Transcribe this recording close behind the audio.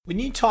When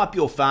you type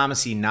your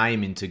pharmacy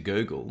name into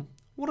Google,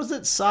 what does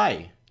it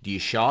say? Do you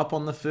show up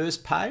on the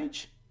first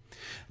page?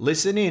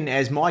 Listen in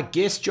as my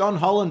guest John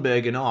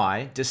Hollenberg and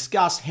I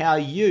discuss how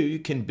you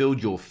can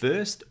build your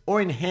first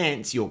or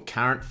enhance your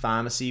current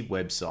pharmacy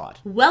website.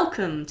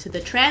 Welcome to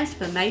the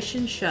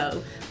Transformation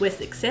Show, where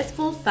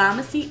successful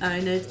pharmacy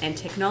owners and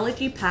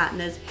technology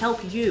partners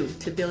help you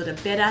to build a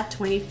better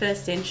 21st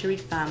century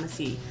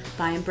pharmacy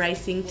by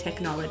embracing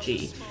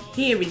technology.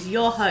 Here is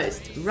your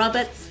host,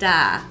 Robert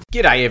Starr.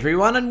 G'day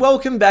everyone and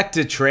welcome back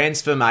to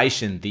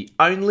Transformation, the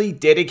only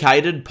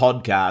dedicated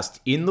podcast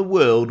in the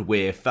world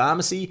where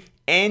pharmacy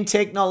and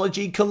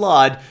technology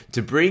collide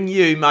to bring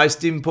you,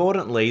 most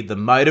importantly, the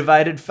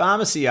motivated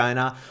pharmacy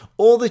owner,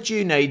 all that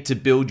you need to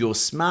build your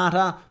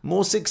smarter,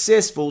 more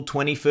successful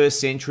 21st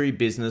century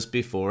business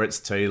before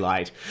it's too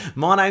late.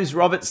 My name's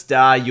Robert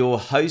Starr, your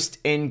host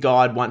and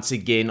guide once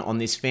again on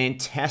this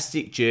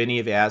fantastic journey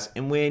of ours,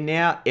 and we're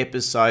now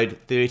episode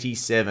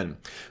 37.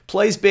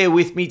 Please bear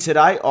with me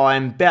today.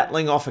 I'm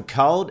battling off a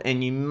cold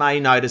and you may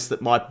notice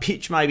that my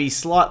pitch may be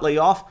slightly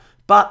off,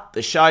 but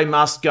the show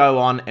must go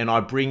on and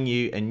I bring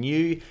you a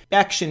new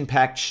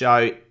action-packed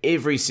show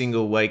every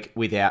single week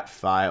without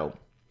fail.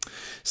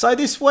 So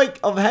this week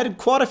I've had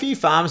quite a few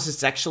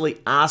pharmacists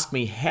actually ask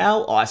me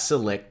how I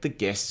select the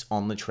guests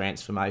on the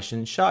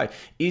Transformation Show.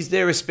 Is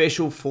there a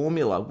special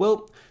formula?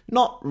 Well,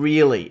 not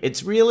really.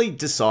 It's really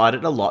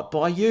decided a lot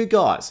by you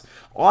guys.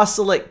 I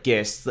select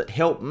guests that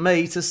help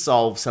me to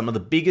solve some of the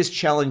biggest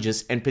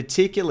challenges and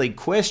particularly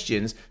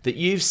questions that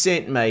you've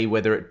sent me,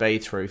 whether it be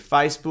through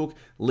Facebook,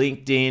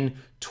 LinkedIn,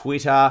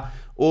 Twitter,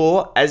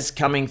 or as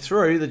coming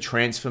through the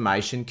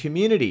Transformation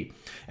community.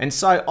 And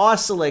so I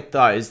select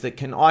those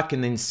that I can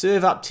then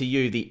serve up to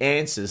you the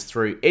answers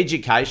through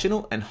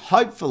educational and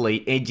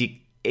hopefully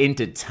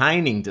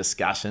entertaining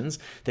discussions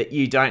that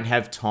you don't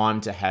have time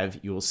to have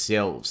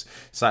yourselves.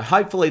 So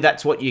hopefully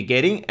that's what you're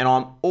getting, and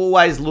I'm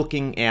always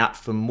looking out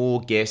for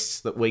more guests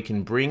that we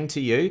can bring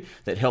to you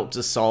that help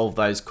to solve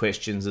those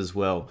questions as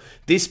well.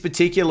 This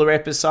particular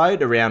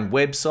episode around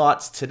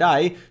websites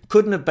today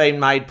couldn't have been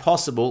made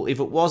possible if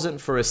it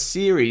wasn't for a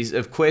series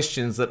of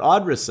questions that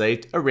I'd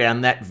received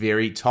around that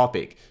very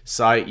topic.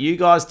 So you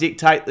guys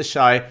dictate the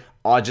show,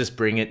 I just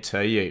bring it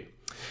to you.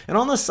 And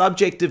on the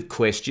subject of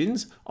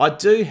questions, I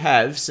do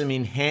have some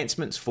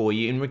enhancements for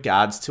you in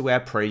regards to our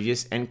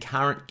previous and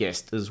current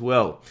guest as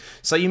well.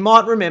 So you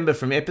might remember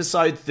from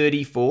episode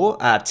 34,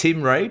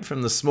 Tim Reed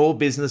from the Small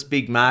Business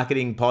Big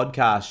Marketing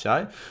podcast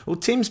show. Well,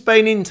 Tim's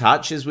been in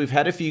touch as we've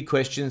had a few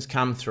questions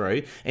come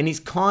through, and he's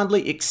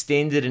kindly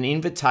extended an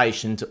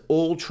invitation to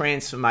all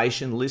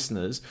Transformation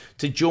listeners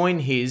to join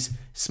his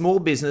Small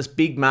Business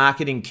Big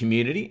Marketing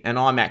community, and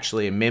I'm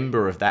actually a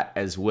member of that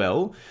as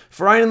well,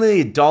 for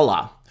only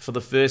 $1 for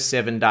the first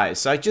 7 days.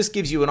 So it just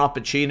gives you an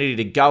opportunity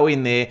to go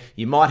in there.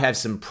 You might have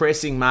some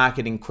pressing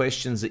marketing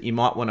questions that you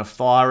might want to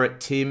fire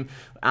at Tim,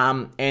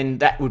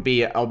 and that would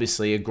be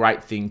obviously a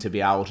great thing to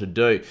be able to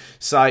do.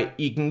 So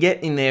you can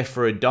get in there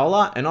for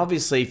 $1, and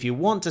obviously if you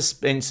want to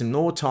spend some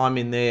more time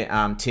in there,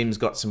 Tim's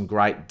got some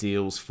great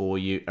deals for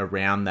you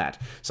around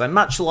that. So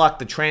much like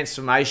the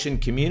Transformation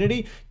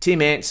community,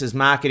 Tim answers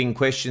marketing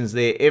questions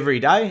there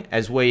every day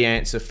as we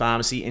answer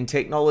pharmacy and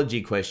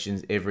technology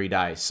questions every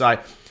day. So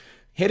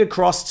head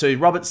across to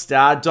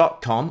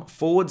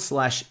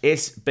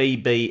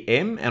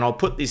robertstar.com/SBBM, and I'll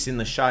put this in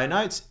the show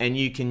notes, and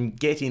you can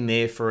get in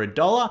there for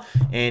 $1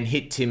 and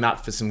hit Tim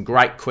up for some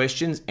great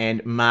questions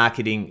and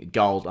marketing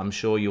gold. I'm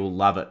sure you'll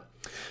love it.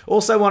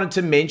 Also wanted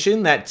to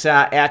mention that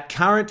our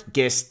current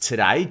guest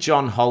today,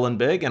 John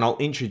Hollenberg, and I'll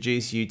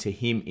introduce you to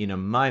him in a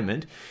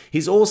moment,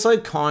 he's also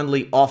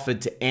kindly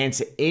offered to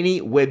answer any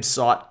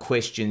website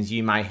questions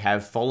you may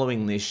have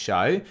following this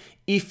show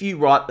if you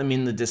write them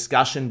in the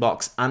discussion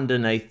box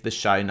underneath the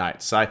show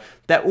notes. So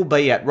that will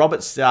be at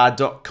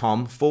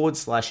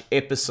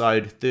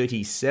robertstar.com/episode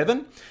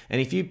 37. And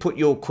if you put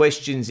your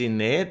questions in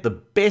there, the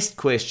best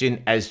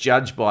question, as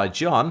judged by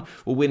John,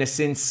 will win a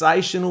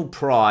sensational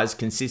prize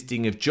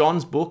consisting of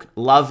John's book,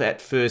 Love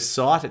at First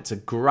Sight. It's a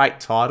great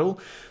title.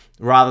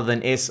 Rather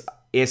than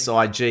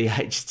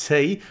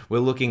SIGHT, we're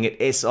looking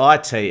at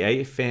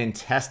SITE,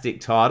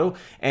 fantastic title.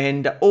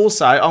 And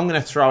also, I'm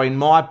going to throw in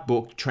my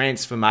book,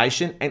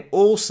 Transformation, and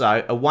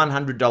also a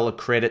 $100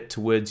 credit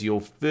towards your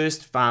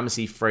first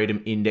Pharmacy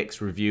Freedom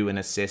Index review and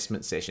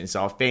assessment session.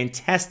 So a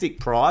fantastic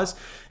prize,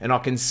 and I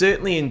can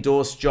certainly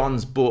endorse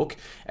John's book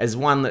as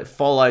one that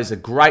follows a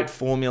great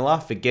formula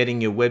for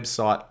getting your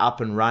website up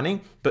and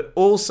running, but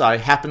also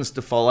happens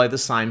to follow the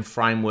same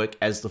framework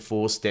as the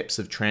 4 steps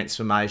of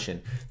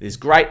transformation. There's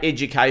great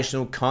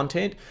educational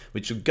content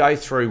which will go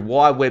through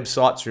why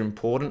websites are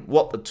important,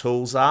 what the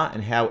tools are,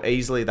 and how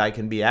easily they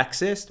can be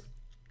accessed.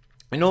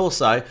 And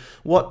also,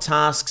 what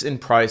tasks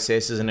and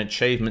processes and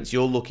achievements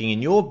you're looking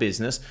in your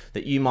business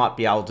that you might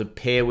be able to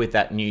pair with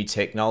that new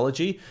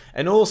technology,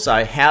 and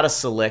also how to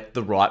select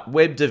the right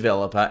web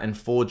developer and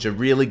forge a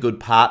really good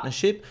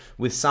partnership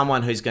with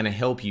someone who's going to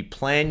help you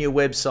plan your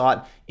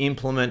website,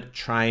 implement,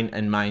 train,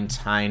 and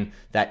maintain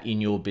that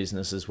in your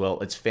business as well.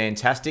 It's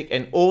fantastic.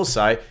 And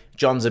also,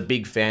 John's a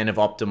big fan of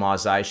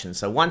optimization.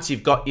 So once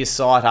you've got your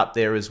site up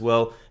there as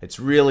well, it's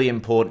really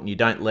important you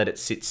don't let it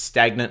sit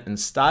stagnant and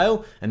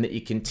stale and that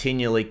you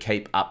continually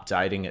keep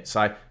updating it.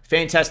 So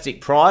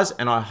fantastic prize,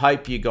 and I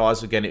hope you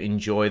guys are going to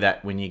enjoy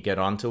that when you get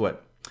onto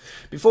it.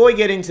 Before we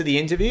get into the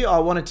interview, I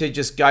wanted to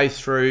just go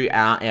through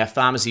our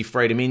Pharmacy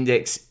Freedom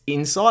Index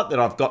insight that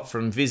I've got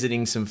from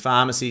visiting some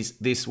pharmacies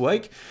this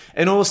week,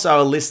 and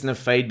also a listener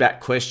feedback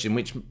question,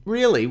 which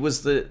really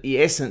was the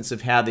essence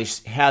of how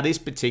this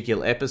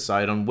particular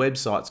episode on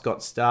websites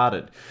got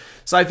started.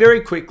 So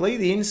very quickly,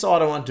 the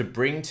insight I want to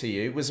bring to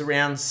you was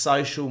around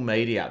social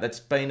media. That's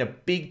been a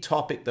big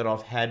topic that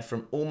I've had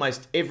from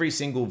almost every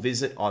single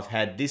visit I've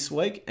had this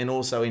week and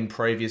also in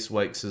previous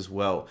weeks as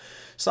well.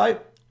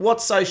 So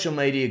what's social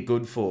media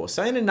good for?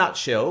 So in a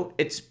nutshell,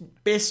 its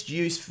best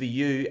use for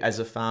you as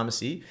a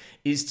pharmacy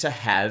is to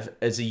have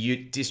as a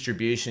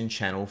distribution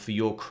channel for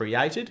your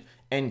created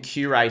and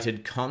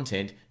curated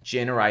content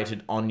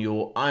generated on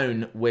your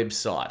own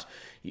website.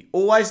 You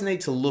always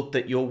need to look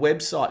that your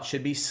website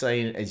should be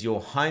seen as your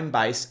home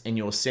base and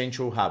your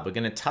central hub. We're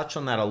going to touch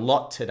on that a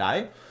lot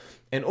today.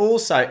 And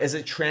also as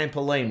a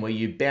trampoline where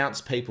you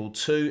bounce people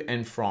to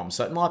and from.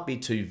 So it might be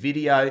to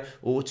video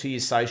or to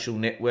your social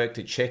network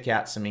to check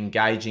out some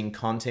engaging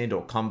content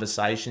or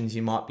conversations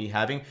you might be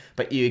having,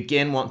 but you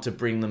again want to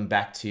bring them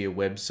back to your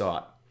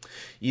website.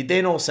 You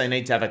then also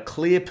need to have a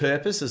clear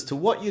purpose as to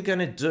what you're going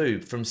to do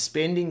from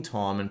spending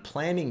time and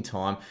planning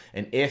time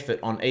and effort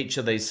on each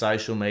of these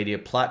social media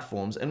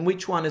platforms and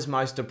which one is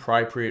most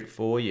appropriate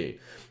for you.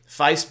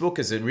 Facebook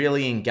is a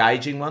really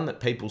engaging one that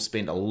people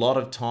spend a lot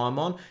of time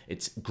on.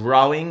 It's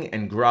growing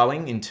and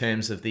growing in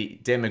terms of the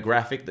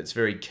demographic that's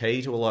very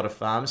key to a lot of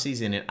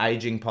pharmacies in an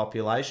aging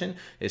population.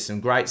 There's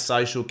some great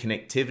social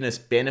connectiveness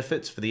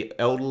benefits for the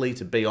elderly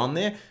to be on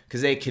there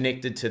because they're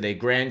connected to their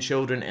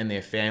grandchildren and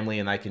their family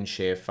and they can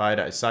share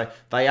photos. So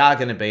they are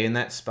going to be in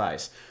that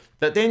space.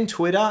 But then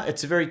Twitter,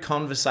 it's a very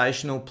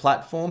conversational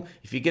platform.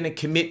 If you're going to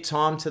commit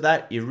time to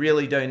that, you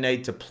really do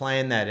need to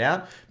plan that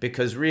out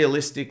because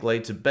realistically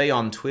to be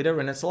on Twitter,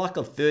 and it's like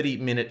a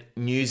 30-minute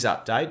news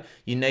update,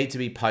 you need to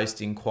be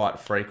posting quite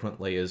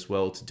frequently as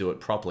well to do it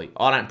properly.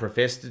 I don't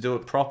profess to do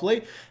it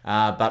properly,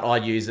 but I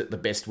use it the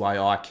best way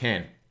I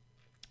can.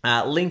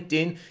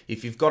 LinkedIn,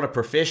 if you've got a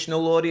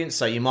professional audience,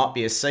 so you might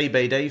be a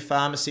CBD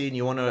pharmacy and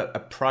you want to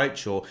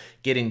approach or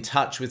get in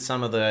touch with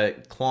some of the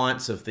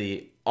clients of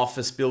the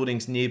office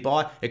buildings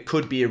nearby, it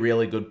could be a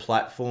really good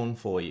platform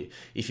for you.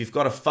 If you've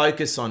got a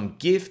focus on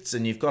gifts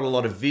and you've got a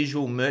lot of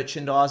visual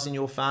merchandise in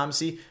your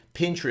pharmacy,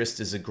 Pinterest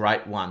is a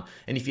great one.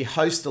 And if you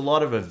host a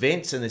lot of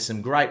events and there's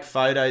some great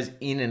photos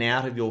in and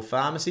out of your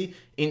pharmacy,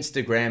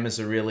 Instagram is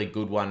a really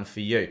good one for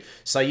you.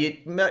 So you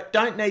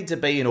don't need to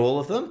be in all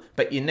of them,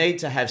 but you need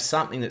to have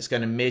something that's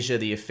going to measure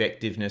the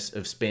effectiveness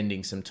of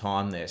spending some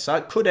time there. So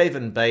it could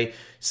even be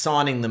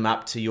signing them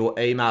up to your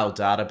email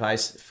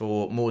database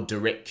for more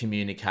direct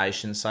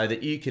communication so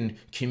that you can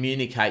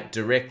communicate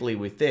directly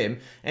with them.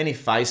 And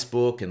if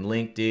Facebook and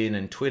LinkedIn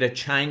and Twitter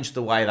change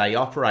the way they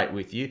operate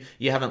with you,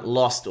 you haven't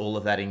lost all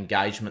of that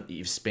engagement that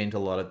you've spent a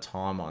lot of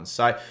time on.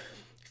 So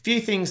few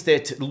things there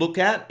to look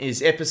at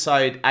is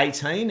episode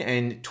 18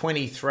 and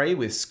 23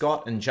 with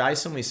Scott and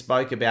Jason. We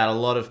spoke about a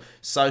lot of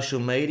social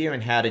media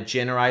and how to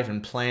generate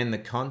and plan the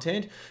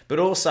content, but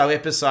also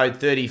episode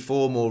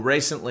 34 more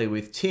recently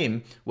with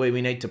Tim, where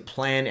we need to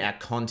plan our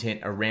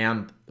content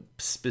around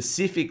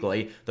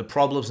specifically the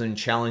problems and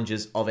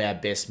challenges of our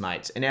best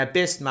mates. And our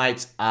best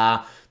mates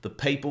are the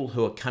people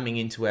who are coming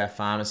into our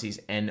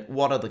pharmacies and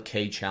what are the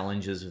key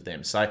challenges of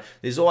them. So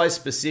there's always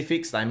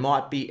specifics. They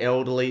might be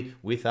elderly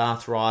with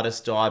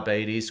arthritis,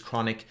 diabetes,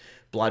 chronic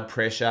blood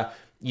pressure.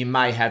 You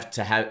may have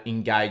to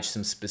engage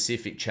some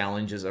specific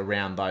challenges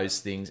around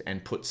those things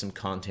and put some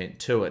content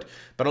to it.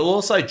 But I'll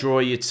also draw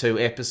you to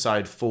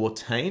episode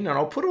 14, and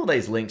I'll put all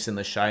these links in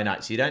the show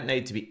notes. You don't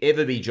need to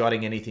ever be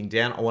jotting anything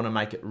down. I want to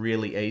make it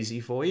really easy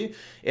for you.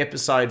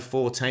 Episode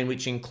 14,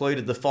 which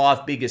included the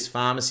 5 biggest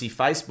pharmacy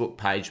Facebook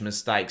page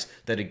mistakes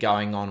that are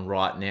going on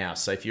right now.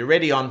 So if you're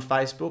already on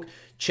Facebook,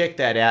 check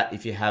that out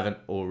if you haven't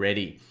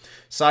already.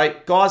 So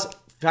guys,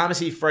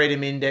 Pharmacy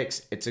Freedom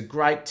Index, it's a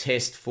great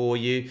test for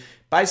you.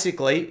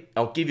 Basically,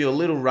 I'll give you a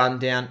little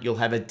rundown. You'll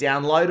have a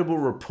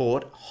downloadable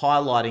report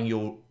highlighting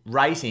your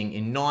rating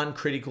in 9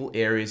 critical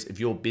areas of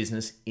your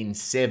business in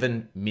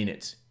 7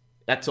 minutes.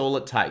 That's all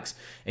it takes.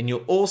 And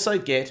you'll also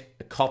get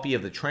a copy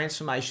of the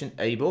Transformation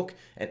ebook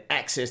and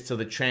access to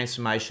the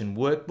Transformation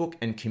workbook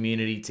and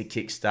community to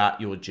kickstart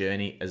your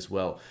journey as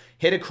well.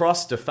 Head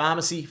across to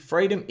Pharmacy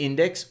Freedom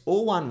Index,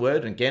 all one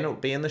word, and again, it'll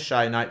be in the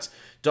show notes,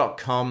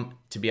 .com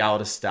to be able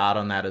to start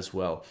on that as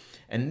well.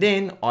 And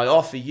then I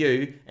offer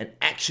you an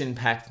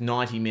action-packed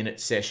 90-minute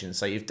session.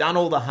 So you've done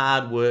all the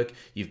hard work,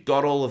 you've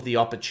got all of the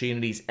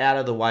opportunities out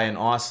of the way and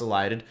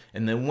isolated,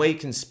 and then we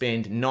can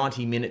spend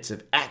 90 minutes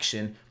of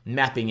action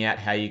mapping out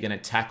how you're going to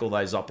tackle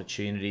those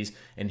opportunities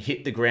and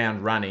hit the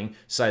ground running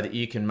so that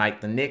you can make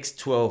the next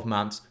 12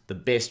 months the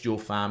best your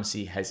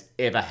pharmacy has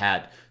ever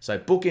had. So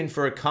book in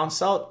for a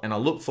consult, and I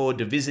look forward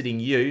to visiting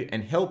you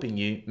and helping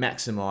you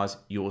maximize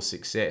your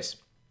success.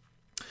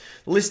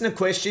 listener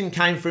question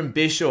came from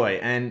Bishoy,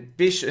 and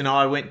Bish and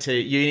I went to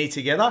uni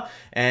together,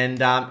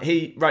 and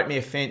he wrote me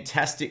a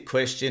fantastic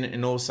question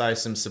and also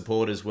some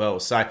support as well.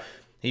 So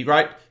he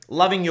wrote,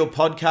 "Loving your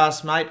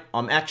podcast, mate.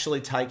 I'm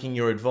actually taking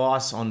your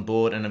advice on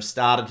board and have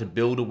started to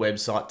build a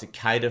website to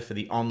cater for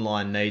the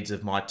online needs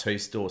of my 2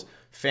 stores."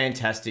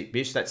 Fantastic,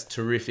 Bish. That's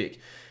terrific.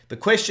 The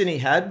question he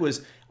had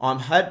was, I'm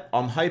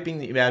hoping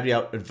that you'll be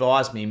able to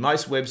advise me.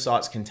 Most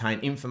websites contain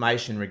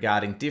information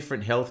regarding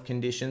different health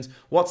conditions.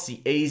 What's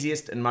the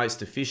easiest and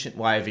most efficient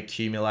way of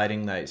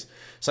accumulating these?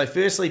 So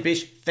firstly,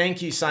 Bish,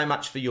 thank you so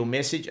much for your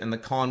message and the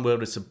kind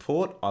word of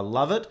support. I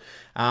love it.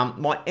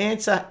 My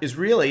answer is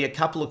really a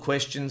couple of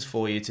questions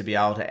for you to be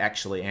able to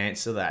actually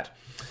answer that.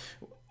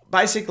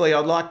 Basically,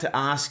 I'd like to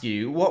ask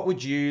you, what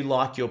would you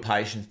like your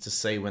patients to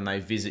see when they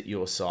visit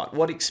your site?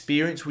 What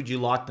experience would you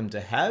like them to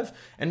have?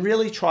 And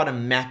really try to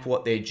map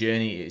what their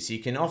journey is. You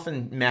can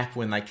often map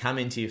when they come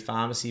into your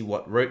pharmacy,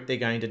 what route they're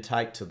going to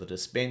take to the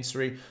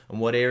dispensary and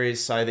what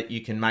areas, so that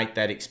you can make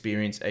that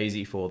experience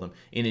easy for them.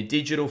 In a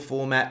digital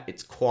format,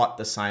 it's quite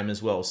the same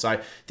as well. So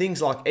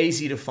things like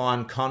easy to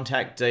find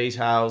contact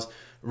details,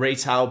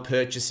 retail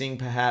purchasing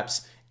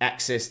perhaps,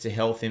 access to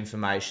health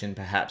information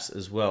perhaps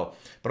as well.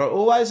 But I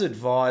always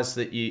advise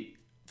that you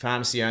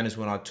pharmacy owners,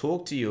 when I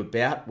talk to you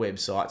about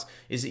websites,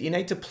 is that you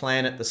need to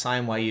plan it the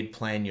same way you'd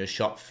plan your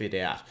shop fit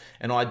out.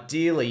 And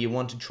ideally, you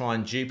want to try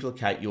and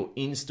duplicate your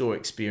in-store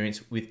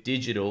experience with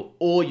digital,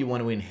 or you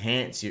want to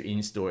enhance your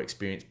in-store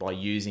experience by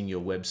using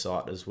your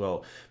website as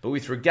well. But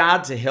with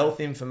regard to health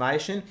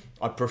information,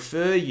 I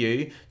prefer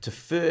you to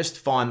first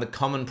find the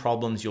common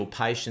problems your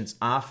patients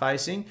are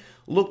facing.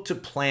 Look to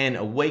plan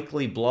a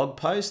weekly blog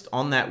post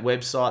on that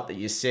website that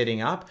you're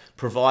setting up,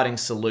 providing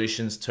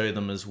solutions to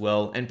them as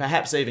well, and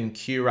perhaps even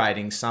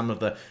curating some of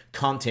the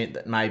content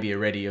that may be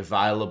already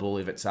available.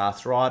 If it's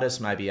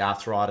arthritis, maybe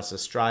Arthritis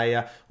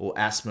Australia, or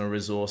asthma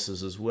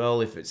resources as well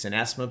if it's an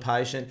asthma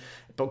patient.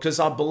 Because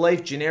I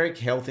believe generic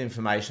health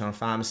information on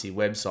pharmacy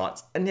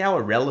websites are now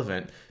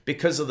irrelevant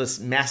because of the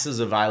masses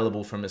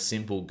available from a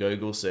simple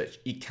Google search.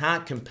 You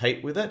can't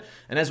compete with it,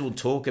 and as we'll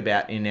talk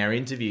about in our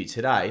interview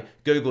today,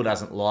 Google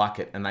doesn't like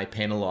it and they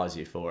penalise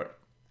you for it.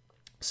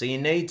 So you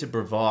need to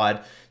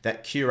provide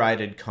that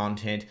curated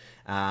content,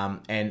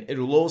 and it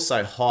will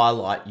also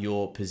highlight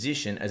your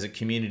position as a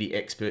community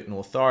expert and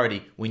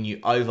authority when you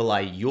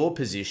overlay your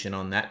position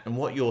on that and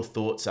what your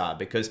thoughts are.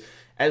 Because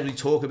as we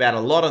talk about a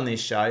lot on this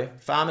show,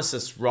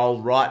 pharmacists'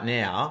 role right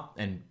now,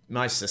 and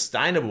most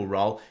sustainable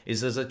role,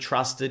 is as a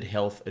trusted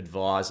health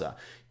advisor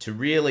to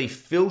really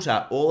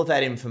filter all of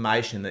that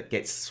information that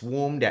gets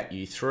swarmed at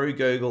you through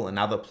Google and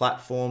other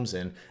platforms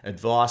and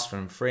advice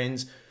from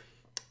friends.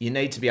 You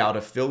need to be able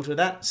to filter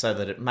that so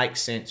that it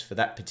makes sense for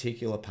that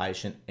particular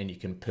patient and you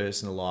can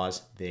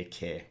personalise their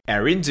care.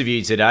 Our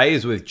interview today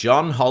is with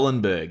John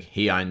Hollenberg.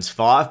 He owns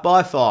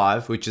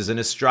 5x5, which is an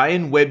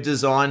Australian web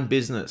design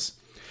business.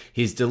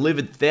 He's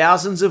delivered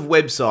thousands of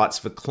websites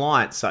for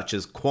clients such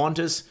as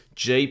Qantas,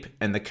 Jeep,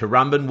 and the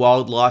Currumbin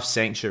Wildlife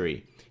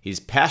Sanctuary.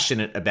 He's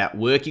passionate about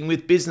working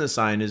with business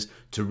owners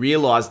to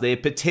realise their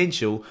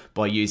potential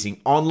by using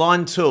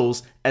online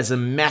tools as a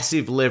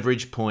massive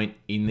leverage point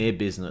in their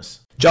business.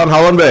 John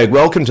Hollenberg,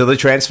 welcome to the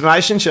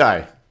Transformation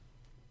Show.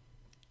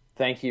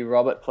 Thank you,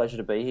 Robert. Pleasure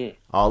to be here.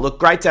 Oh, look,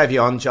 great to have you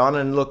on, John.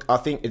 And look, I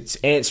think it's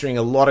answering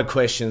a lot of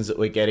questions that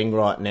we're getting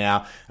right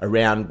now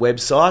around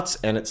websites,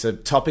 and it's a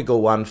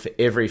topical one for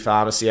every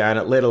pharmacy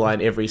owner, let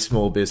alone every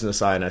small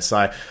business owner.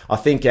 So I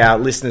think our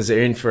listeners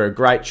are in for a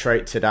great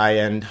treat today,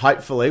 and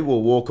hopefully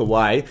we'll walk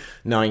away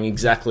knowing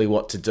exactly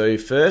what to do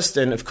first.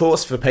 And of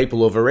course, for people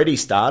who've already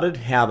started,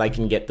 how they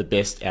can get the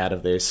best out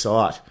of their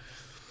site.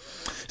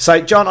 So,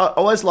 John, I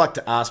always like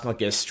to ask my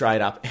guests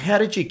straight up, how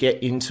did you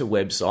get into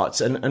websites,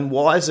 and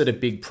why is it a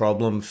big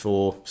problem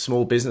for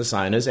small business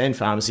owners, and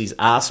pharmacies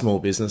are small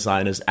business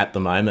owners at the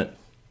moment?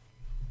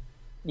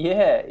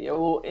 Yeah,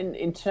 well,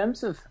 in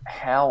terms of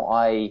how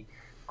I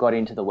got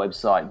into the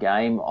website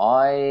game,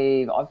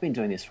 I've been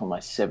doing this for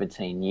almost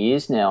 17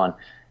 years now, and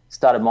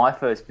started my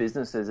first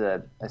business as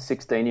a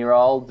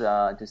 16-year-old,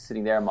 just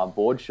sitting there in my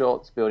board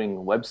shorts, building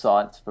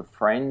websites for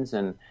friends,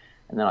 and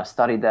then I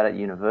studied that at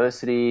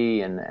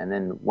university, and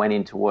then went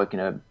into work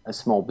in a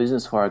small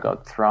business where I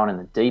got thrown in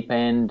the deep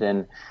end.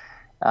 And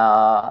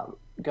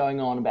going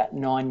on about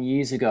 9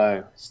 years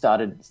ago,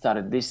 started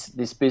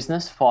this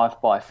business,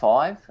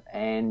 5x5,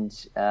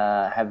 and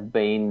have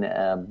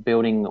been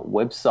building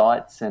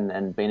websites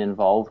and been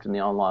involved in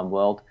the online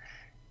world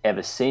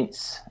ever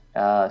since.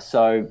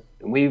 So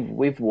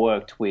we've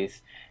worked with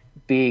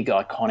big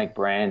iconic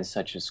brands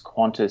such as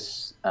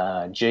Qantas,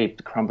 Jeep,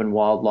 the Currumbin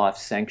Wildlife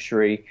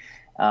Sanctuary,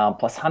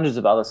 plus hundreds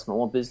of other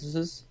smaller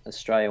businesses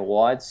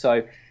Australia-wide.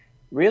 So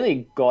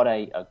really got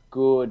a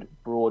good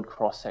broad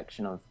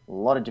cross-section of a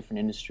lot of different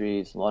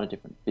industries, a lot of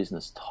different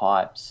business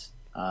types.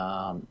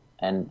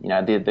 And, you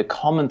know, the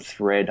common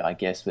thread, I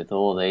guess, with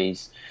all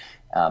these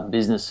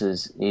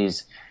businesses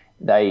is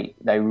they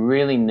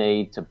really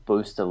need to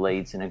boost the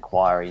leads and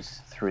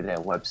inquiries through their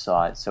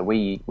website. So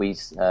we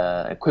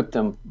equip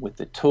them with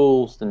the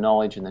tools, the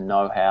knowledge and the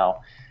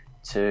know-how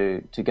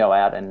to go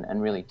out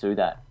and really do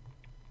that.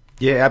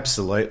 Yeah,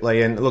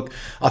 absolutely. And look,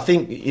 I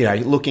think,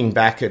 looking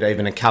back at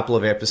even a couple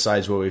of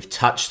episodes where we've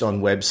touched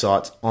on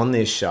websites on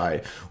this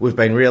show, we've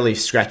been really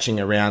scratching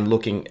around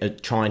looking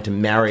at trying to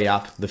marry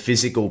up the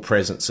physical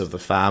presence of the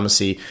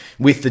pharmacy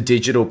with the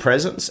digital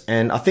presence.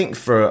 And I think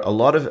for a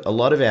lot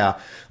of our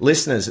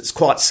listeners, it's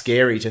quite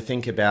scary to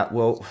think about,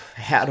 well,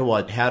 how do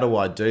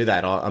I do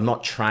that? I'm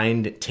not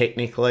trained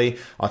technically.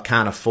 I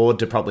can't afford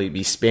to probably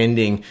be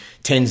spending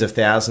tens of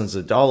thousands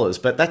of dollars,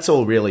 but that's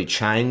all really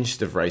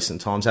changed of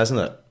recent times,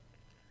 hasn't it?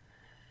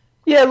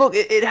 Yeah, look,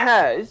 it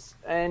has,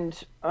 and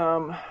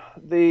I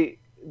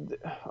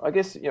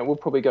guess we'll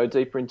probably go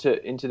deeper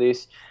into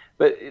this,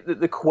 but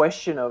the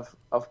question of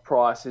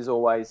price is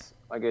always,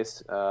 I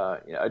guess,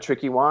 a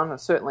tricky one.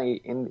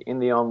 Certainly in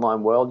the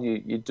online world,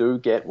 you do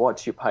get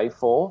what you pay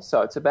for,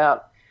 so it's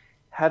about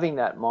having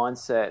that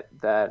mindset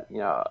that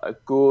a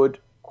good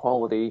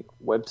quality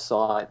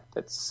website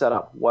that's set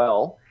up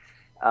well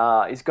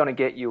is going to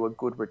get you a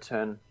good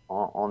return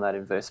on that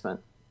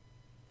investment.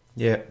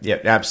 Yeah,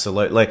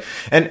 absolutely.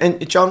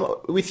 And John,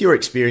 with your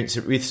experience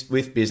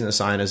with business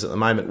owners at the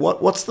moment,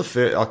 what's the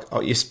first?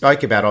 You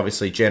spoke about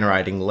obviously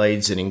generating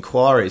leads and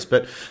inquiries,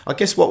 but I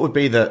guess what would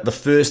be the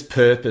first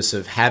purpose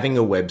of having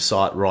a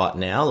website right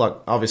now? Like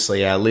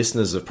obviously our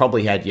listeners have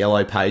probably had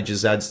Yellow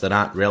Pages ads that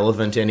aren't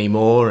relevant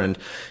anymore, and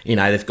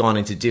they've gone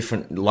into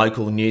different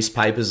local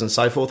newspapers and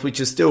so forth, which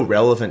is still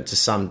relevant to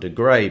some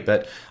degree.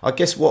 But I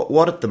guess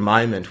what at the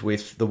moment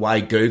with the way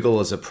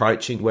Google is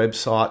approaching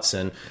websites,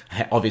 and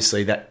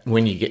obviously that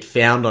when you get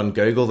found on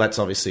Google, that's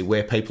obviously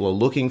where people are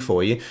looking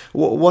for you.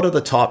 What are the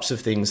types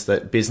of things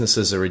that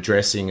businesses are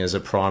addressing as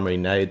a primary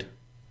need?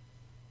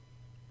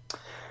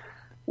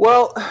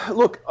 Well,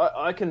 look,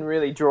 I can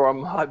really draw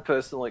on my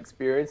personal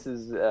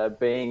experiences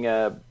being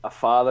a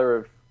father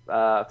of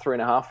a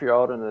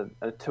 3.5-year-old and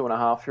a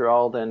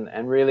 2.5-year-old,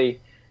 and really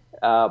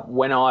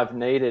when I've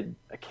needed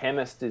a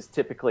chemist is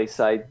typically,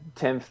 say,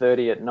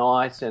 10:30 at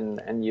night,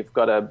 and you've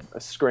got a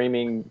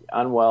screaming,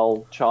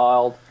 unwell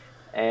child,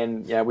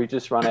 and we've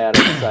just run out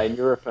of, say,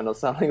 Nurofen or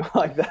something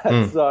like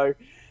that. So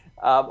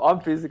I'm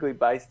physically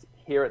based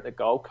here at the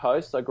Gold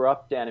Coast. I grew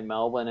up down in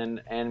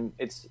Melbourne, and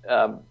it's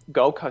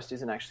Gold Coast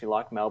isn't actually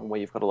like Melbourne where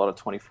you've got a lot of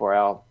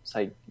 24-hour,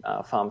 say,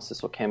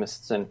 pharmacists or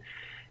chemists, and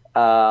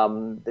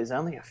there's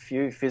only a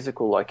few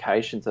physical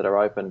locations that are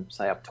open,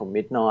 say, up till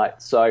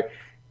midnight. So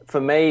for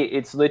me,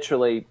 it's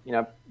literally,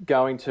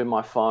 going to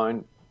my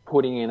phone,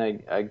 putting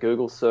in a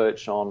Google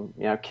search on,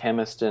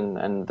 chemist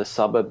and the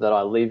suburb that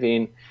I live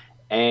in,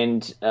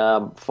 and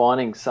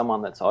finding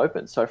someone that's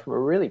open. So from a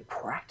really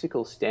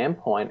practical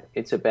standpoint,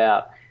 it's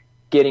about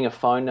getting a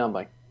phone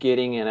number,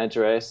 getting an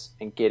address,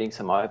 and getting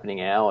some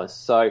opening hours.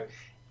 So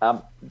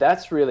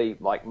that's really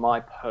like my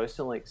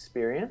personal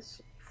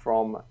experience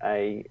from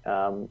a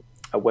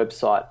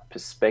website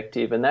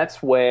perspective, and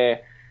that's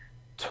where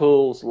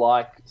tools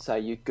like, say,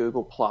 your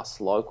Google Plus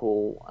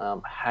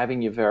Local,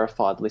 having your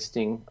verified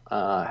listing,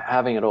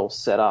 having it all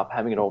set up,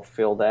 having it all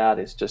filled out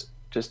is just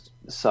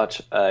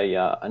such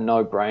a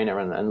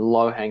no-brainer and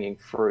low-hanging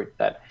fruit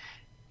that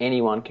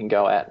anyone can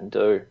go out and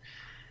do.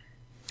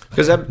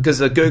 Because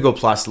the Google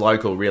Plus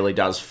Local really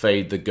does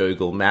feed the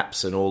Google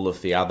Maps and all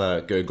of the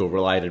other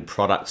Google-related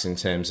products in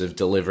terms of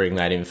delivering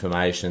that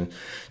information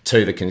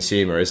to the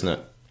consumer, isn't it?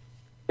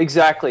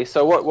 Exactly.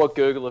 So what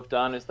Google have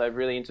done is they've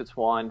really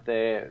intertwined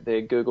their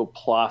Google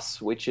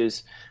Plus, which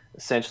is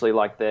essentially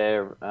like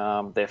their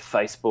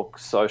Facebook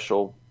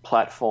social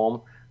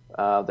platform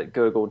that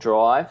Google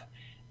Drive,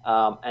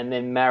 and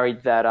then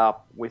married that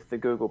up with the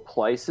Google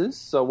Places.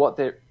 So what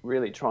they're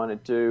really trying to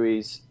do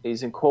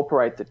is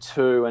incorporate the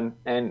two,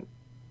 and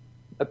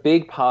a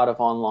big part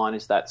of online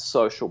is that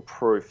social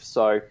proof.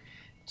 So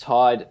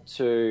tied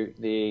to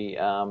the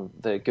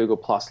Google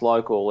Plus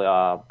Local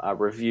are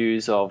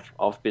reviews of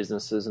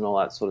businesses and all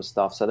that sort of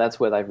stuff. So that's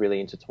where they've really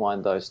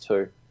intertwined those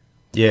two.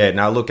 Yeah,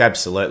 no, look,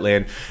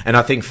 absolutely. And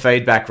I think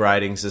feedback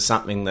ratings is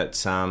something that's,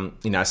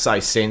 so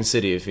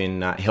sensitive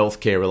in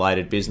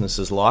healthcare-related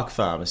businesses like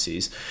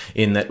pharmacies,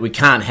 in that we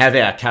can't have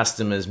our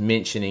customers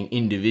mentioning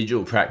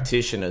individual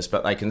practitioners,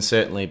 but they can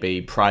certainly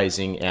be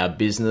praising our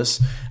business,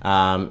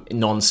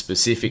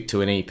 non-specific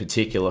to any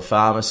particular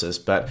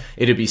pharmacist. But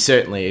it'd be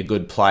certainly a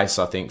good place,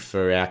 I think,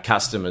 for our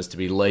customers to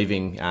be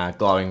leaving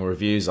glowing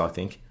reviews, I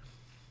think.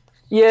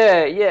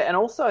 Yeah, and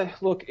also,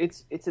 look,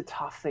 it's a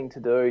tough thing to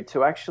do,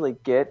 to actually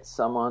get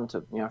someone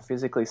to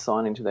physically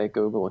sign into their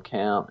Google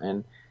account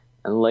and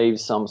leave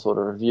some sort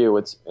of review.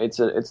 It's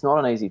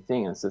not an easy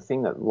thing. It's a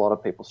thing that a lot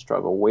of people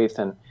struggle with,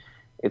 and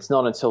it's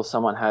not until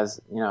someone has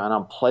an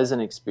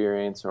unpleasant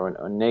experience or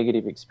a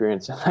negative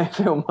experience that they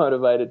feel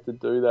motivated to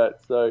do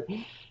that. So,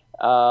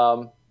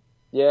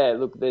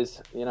 look,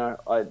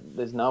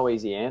 there's no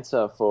easy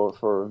answer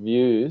for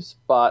reviews,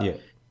 but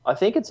I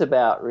think it's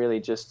about really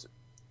just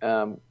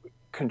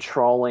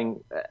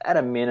controlling, at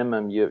a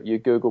minimum, your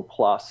Google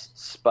Plus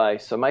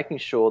space. So making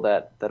sure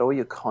that all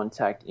your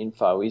contact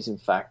info is in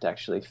fact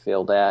actually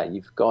filled out.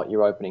 You've got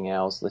your opening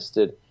hours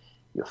listed,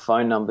 your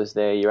phone number's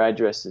there, your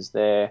address is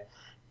there,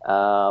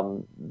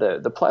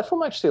 The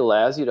platform actually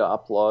allows you to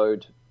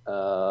upload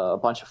a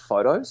bunch of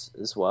photos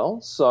as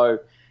well. So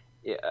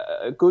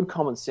a good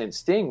common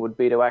sense thing would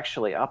be to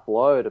actually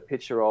upload a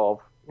picture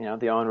of,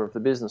 the owner of the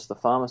business, the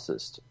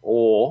pharmacist,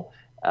 or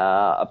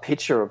a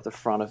picture of the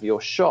front of your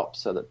shop,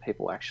 so that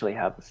people actually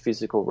have a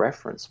physical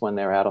reference when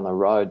they're out on the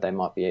road. They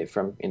might be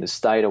from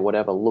interstate or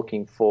whatever,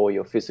 looking for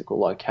your physical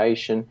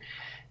location.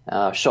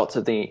 Shots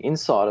of the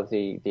inside of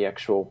the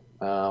actual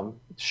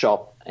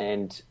shop,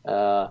 and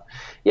so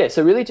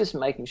really just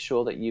making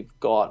sure that you've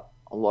got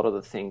a lot of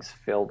the things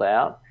filled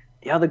out.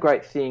 The other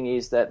great thing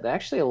is that they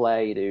actually allow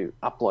you to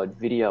upload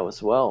video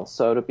as well.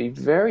 So it'll be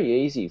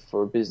very easy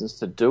for a business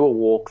to do a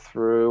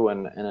walkthrough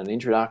and an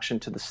introduction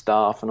to the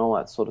staff and all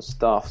that sort of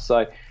stuff.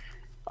 So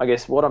I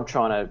guess what I'm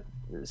trying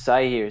to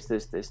say here is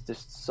there's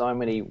just so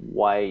many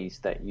ways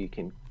that you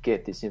can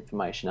get this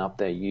information up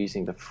there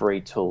using the free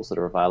tools that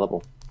are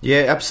available.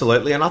 Yeah,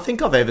 absolutely. And I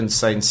think I've even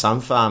seen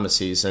some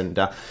pharmacies, and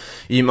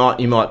you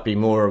might be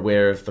more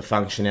aware of the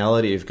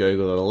functionality of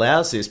Google that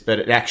allows this, but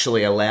it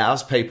actually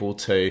allows people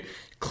to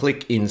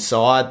click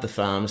inside the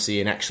pharmacy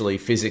and actually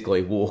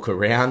physically walk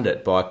around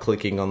it by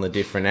clicking on the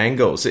different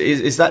angles.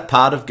 Is that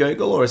part of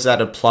Google, or is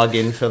that a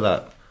plug-in for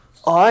that?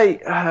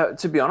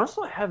 To be honest,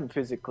 I haven't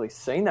physically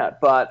seen that,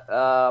 but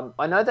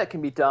I know that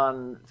can be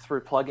done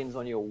through plugins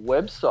on your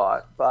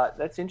website. But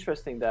that's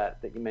interesting that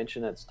you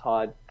mentioned it's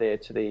tied there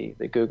to the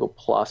Google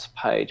Plus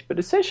page. But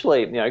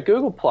essentially,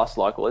 Google Plus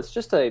Local, it's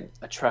just a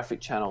traffic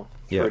channel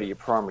through to your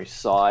primary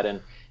site. And,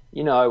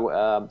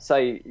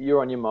 say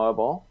you're on your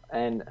mobile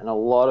and a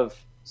lot of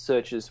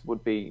searches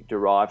would be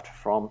derived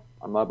from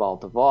a mobile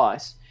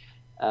device.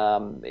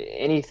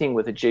 Anything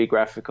with a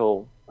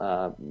geographical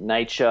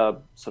nature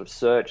sort of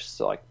search,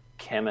 so like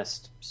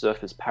chemist,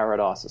 surfer's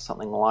paradise, or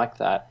something like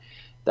that.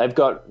 They've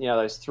got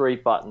those three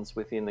buttons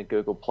within the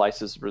Google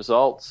Places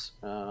results.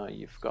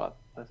 You've got,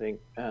 I think,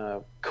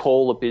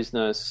 call a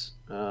business,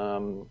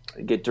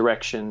 get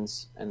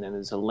directions, and then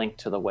there's a link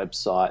to the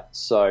website.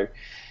 So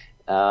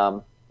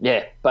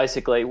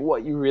basically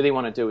what you really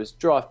want to do is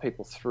drive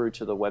people through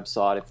to the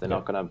website if they're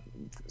not going to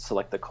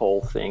select the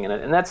call thing,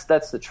 and that's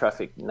the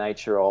traffic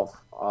nature of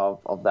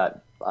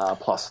that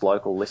Plus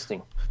Local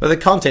listing. But the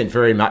content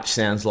very much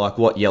sounds like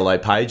what Yellow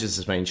Pages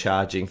has been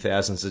charging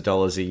thousands of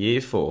dollars a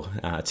year for,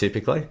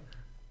 typically.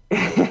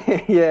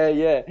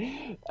 Yeah.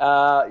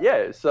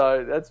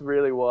 So that's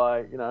really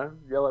why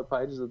Yellow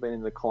Pages have been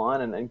in decline,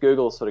 and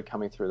Google's sort of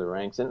coming through the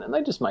ranks, and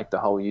they just make the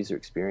whole user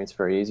experience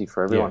very easy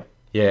for everyone.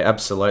 Yeah,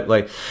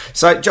 absolutely.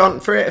 So,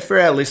 John, for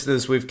our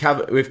listeners, we've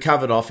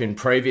covered off in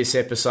previous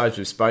episodes.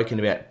 We've spoken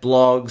about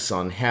blogs,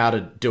 on how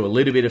to do a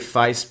little bit of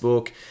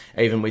Facebook.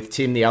 Even with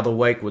Tim the other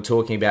week, we're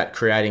talking about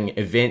creating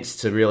events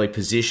to really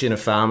position a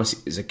pharmacy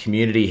as a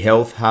community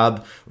health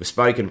hub. We've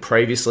spoken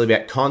previously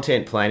about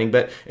content planning,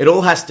 but it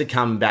all has to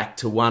come back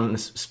to one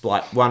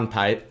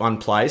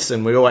place.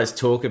 And we always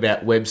talk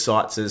about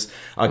websites as,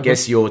 I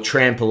guess, your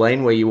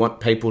trampoline where you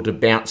want people to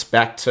bounce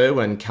back to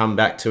and come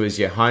back to as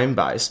your home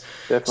base.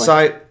 Definitely.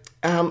 So,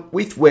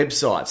 with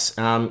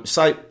websites,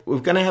 so we're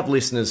going to have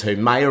listeners who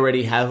may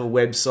already have a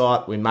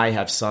website. We may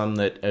have some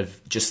that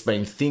have just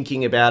been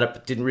thinking about it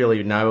but didn't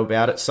really know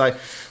about it. So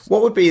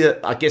what would be,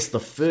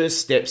 the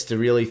first steps to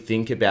really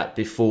think about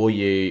before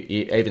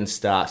you even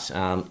start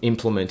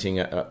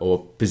implementing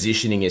or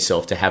positioning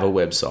yourself to have a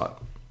website?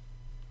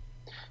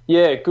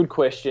 Yeah, good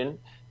question.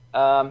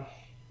 I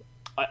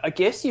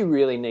guess you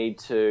really need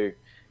to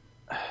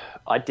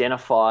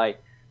identify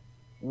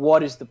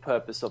what is the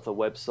purpose of the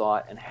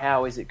website and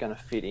how is it going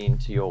to fit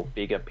into your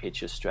bigger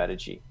picture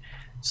strategy.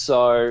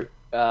 So,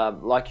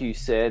 like you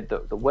said, the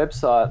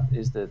website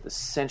is the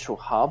central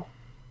hub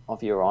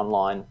of your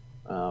online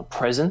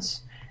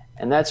presence,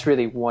 and that's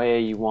really where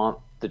you want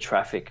the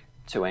traffic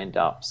to end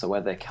up. So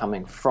whether they're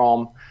coming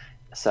from,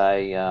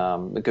 say,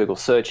 the Google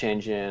search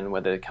engine,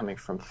 whether they're coming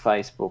from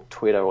Facebook,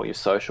 Twitter, or your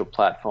social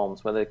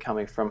platforms, whether they're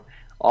coming from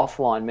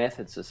offline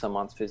methods, so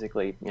someone's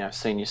physically,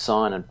 seen your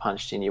sign and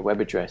punched in your web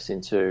address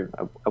into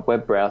a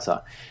web browser,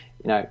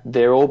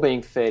 they're all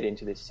being fed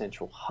into this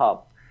central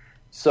hub.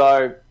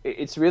 So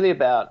it's really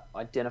about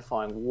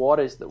identifying what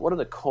are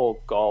the core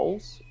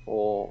goals,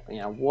 or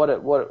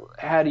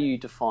how do you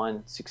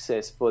define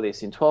success for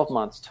this in 12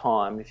 months'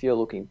 time? If you're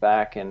looking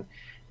back and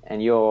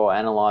you're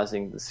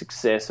analysing the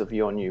success of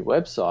your new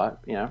website,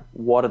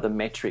 what are the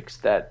metrics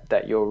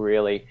that you're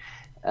really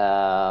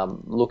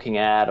looking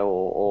at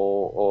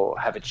or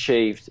have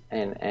achieved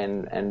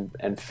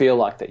and feel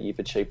like that you've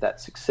achieved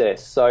that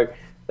success. So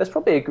that's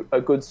probably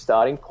a good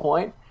starting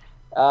point.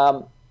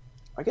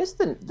 I guess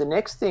the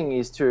next thing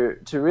is to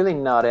really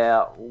nut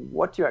out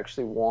what do you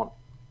actually want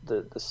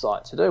the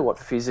site to do, what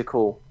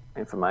physical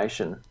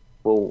information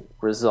will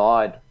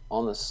reside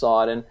on the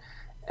site.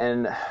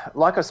 And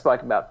like I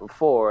spoke about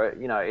before,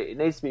 it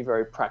needs to be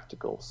very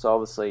practical. So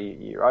obviously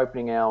your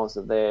opening hours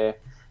are there.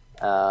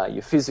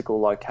 Your physical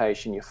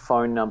location, your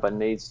phone number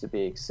needs to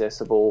be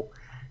accessible,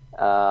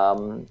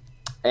 and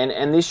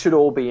this should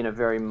all be in a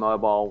very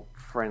mobile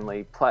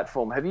mobile-friendly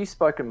platform. Have you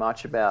spoken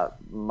much about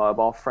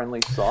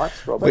mobile-friendly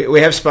sites, Robert?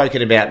 We have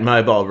spoken about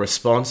mobile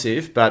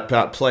responsive,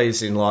 but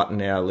please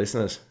enlighten our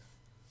listeners.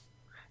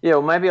 Yeah,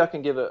 well, maybe I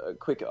can give a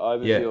quick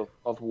overview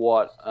of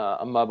what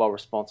a mobile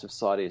responsive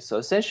site is. So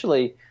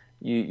essentially,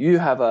 you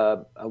have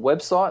a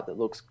website that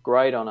looks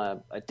great on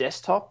a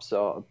desktop,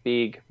 so a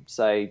big,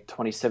 say,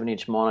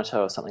 27-inch monitor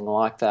or something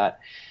like that.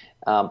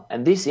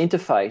 And this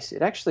interface,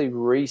 it actually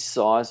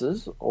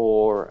resizes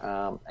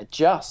or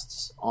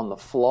adjusts on the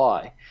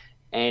fly.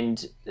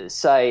 And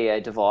say a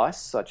device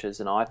such as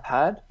an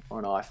iPad or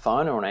an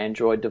iPhone or an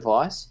Android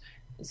device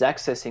is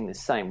accessing the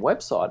same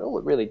website, all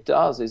it really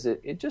does is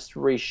it just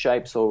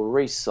reshapes or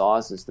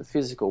resizes the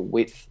physical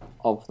width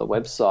of the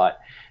website.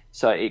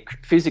 So it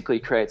physically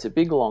creates a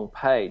big, long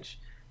page.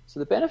 So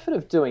the benefit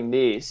of doing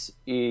this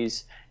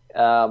is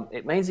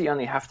it means that you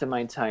only have to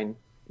maintain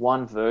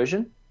one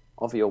version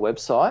of your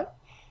website.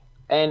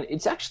 And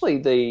it's actually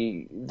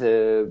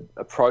the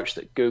approach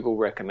that Google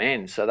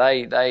recommends. So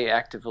they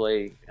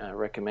actively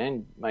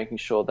recommend making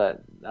sure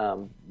that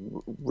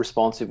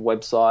responsive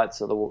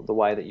websites are the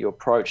way that you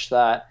approach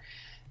that.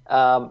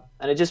 And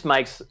it just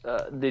makes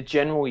the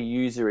general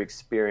user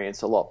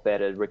experience a lot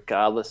better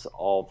regardless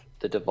of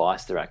the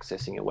device they're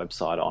accessing your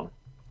website on.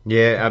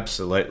 Yeah,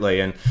 absolutely.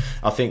 And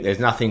I think there's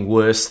nothing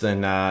worse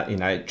than,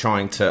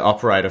 trying to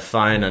operate a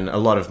phone, and a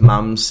lot of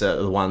mums are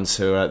the ones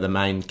who are the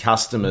main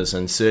customers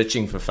and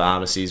searching for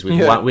pharmacies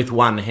with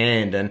one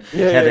hand, and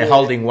they're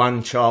holding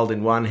one child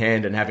in one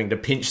hand and having to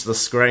pinch the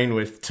screen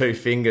with two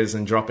fingers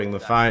and dropping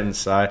the phone.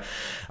 So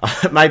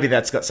maybe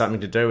that's got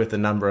something to do with the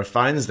number of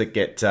phones that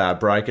get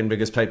broken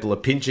because people are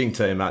pinching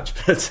too much.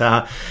 But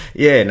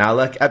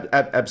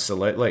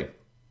absolutely.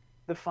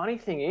 The funny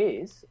thing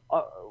is,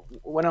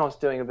 when I was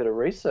doing a bit of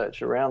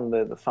research around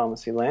the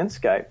pharmacy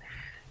landscape,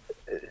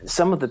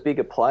 some of the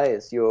bigger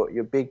players,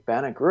 your big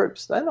banner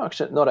groups, they're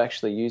not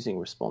actually using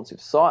responsive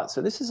sites.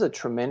 So this is a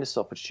tremendous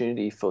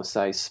opportunity for,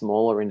 say,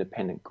 smaller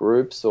independent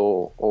groups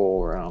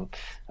or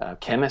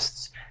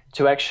chemists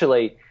to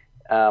actually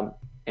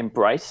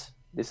embrace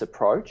this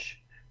approach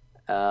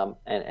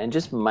and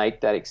just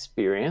make that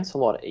experience a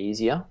lot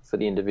easier for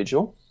the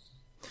individual.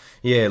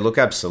 Yeah, look,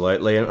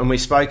 absolutely. And we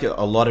spoke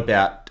a lot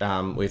about,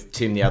 with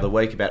Tim the other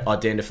week, about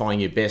identifying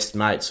your best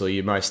mates or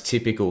your most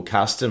typical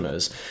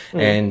customers.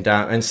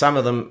 And some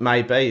of them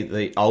may be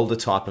the older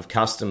type of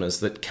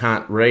customers that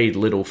can't read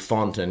little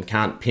font and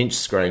can't pinch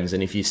screens.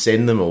 And if you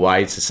send them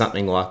away to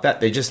something like that,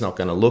 they're just not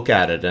going to look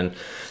at it. And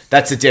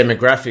that's a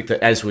demographic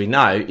that, as we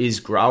know, is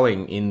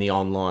growing in the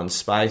online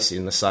space,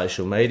 in the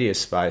social media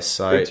space.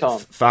 So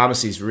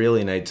pharmacies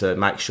really need to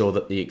make sure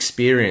that the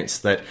experience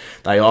that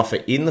they offer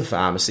in the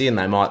pharmacy, and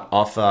they might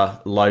offer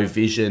low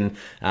vision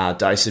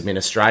dose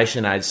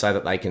administration aids so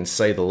that they can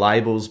see the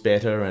labels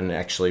better and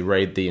actually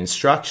read the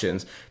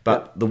instructions,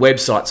 but the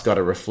website's got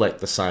to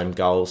reflect the same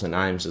goals and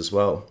aims as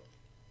well.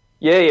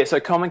 Yeah. So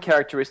common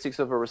characteristics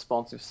of a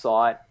responsive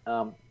site: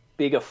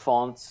 bigger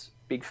fonts,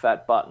 big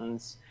fat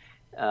buttons,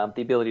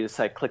 the ability to,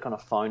 say, click on a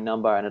phone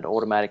number and it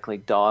automatically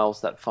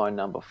dials that phone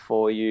number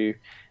for you.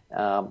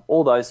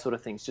 All those sort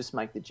of things just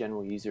make the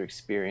general user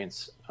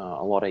experience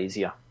a lot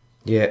easier.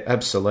 Yeah,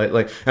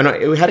 absolutely. And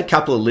we had a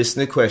couple of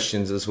listener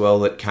questions as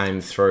well that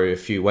came through a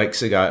few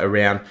weeks ago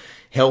around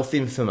health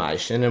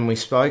information, and we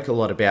spoke a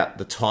lot about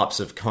the types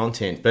of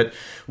content. But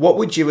what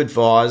would you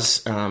advise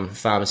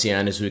pharmacy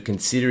owners who are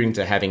considering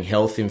to having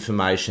health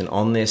information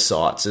on their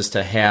sites as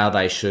to how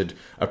they should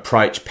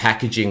approach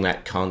packaging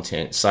that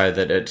content so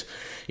that it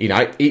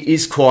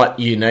is quite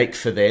unique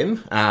for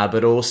them,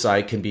 but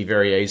also can be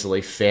very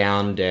easily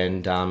found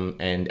and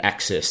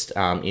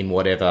accessed in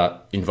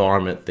whatever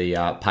environment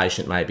the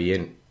patient may be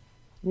in?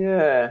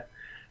 Yeah.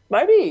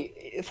 Maybe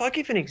if I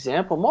give an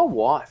example, my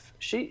wife,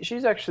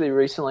 she's actually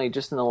recently,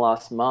 just in the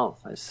last month,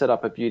 has set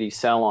up a beauty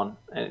salon,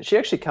 and she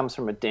actually comes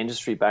from a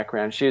dentistry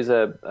background. She's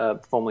a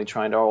formerly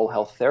trained oral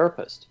health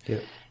therapist. Yeah.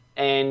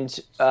 And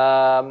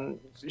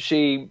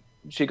she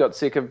got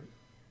sick of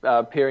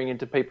peering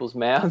into people's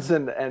mouths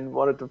and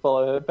wanted to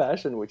follow her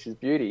passion, which is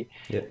beauty.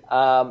 Yeah.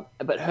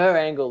 But her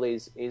angle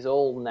is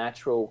all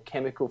natural,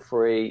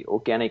 chemical-free,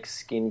 organic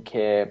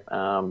skincare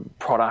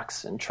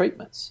products and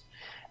treatments.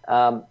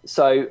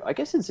 So I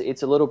guess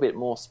it's a little bit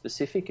more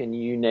specific and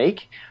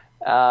unique.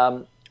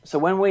 So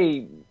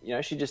when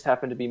she just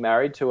happened to be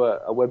married to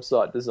a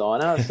website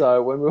designer.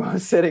 So when we were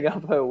setting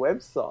up her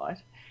website,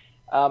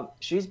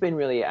 she's been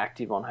really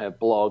active on her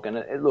blog, and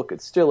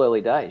it's still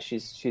early days.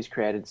 She's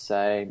created,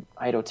 say,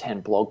 8 or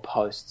 10 blog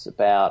posts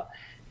about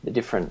the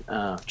different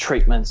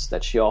treatments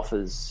that she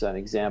offers. So an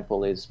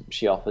example is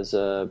she offers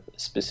a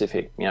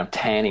specific,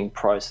 tanning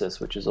process,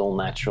 which is all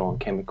natural and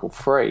chemical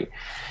free.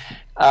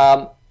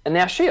 And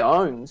now she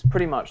owns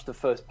pretty much the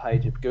first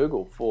page of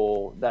Google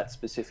for that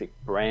specific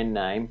brand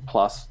name,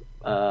 plus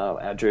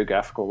our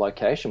geographical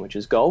location, which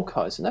is Gold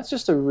Coast. And that's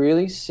just a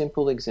really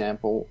simple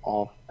example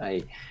of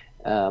a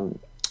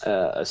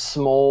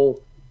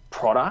small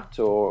product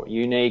or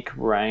unique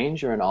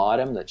range or an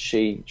item that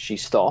she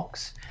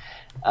stocks.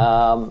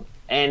 And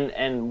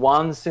And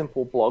one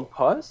simple blog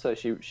post. So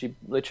she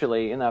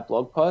literally in that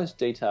blog post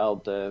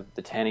detailed the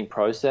tanning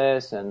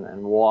process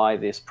and why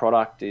this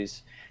product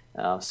is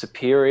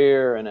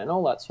superior and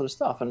all that sort of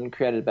stuff, and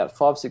created about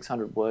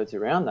 500-600 words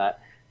around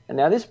that. And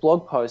now this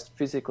blog post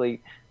physically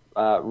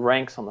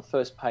ranks on the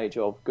first page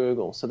of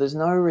Google. So there's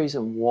no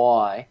reason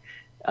why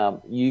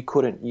you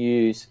couldn't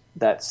use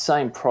that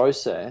same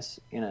process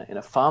in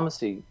a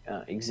pharmacy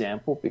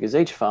example, because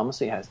each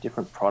pharmacy has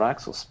different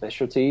products or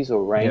specialties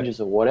or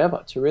ranges or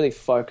whatever, to really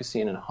focus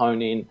in and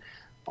hone in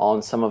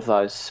on some of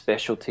those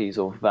specialties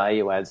or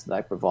value adds that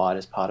they provide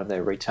as part of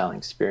their retailing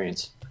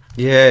experience.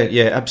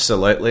 Yeah,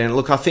 absolutely. And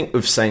look, I think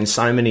we've seen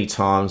so many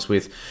times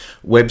with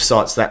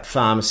websites that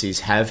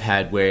pharmacies have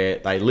had where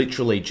they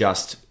literally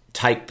just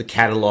take the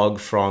catalogue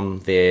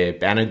from their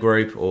banner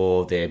group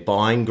or their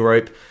buying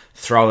group,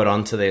 throw it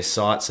onto their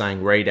site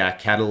saying, read our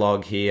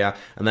catalogue here,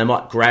 and they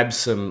might grab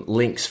some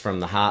links from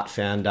the Heart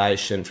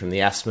Foundation, from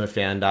the Asthma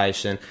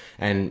Foundation,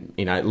 and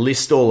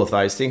list all of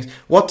those things.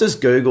 What does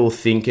Google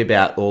think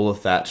about all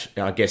of that,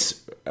 I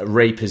guess,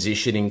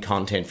 repositioning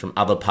content from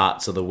other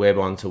parts of the web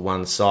onto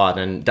one site,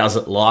 and does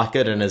it like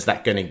it, and is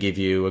that going to give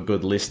you a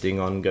good listing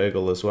on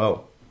Google as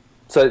well?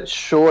 So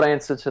short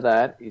answer to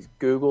that is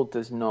Google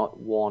does not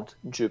want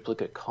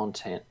duplicate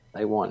content.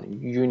 They want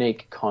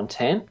unique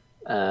content.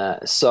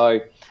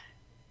 So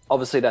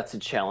obviously that's a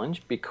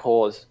challenge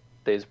because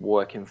there's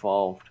work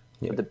involved.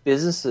 Yeah. But the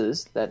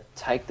businesses that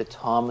take the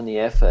time and the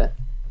effort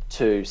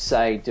to,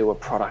 say, do a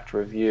product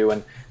review,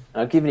 and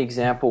I'll give an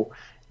example.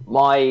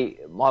 My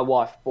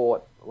wife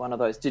bought one of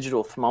those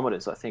digital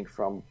thermometers, I think,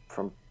 from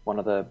one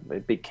of the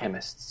big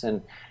chemists,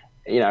 and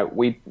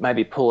we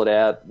maybe pull it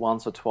out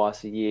once or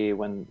twice a year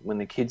when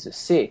the kids are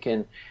sick,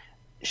 and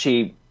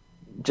she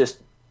just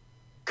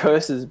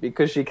curses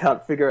because she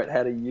can't figure out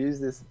how to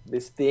use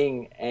this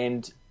thing.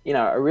 And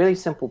a really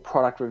simple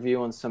product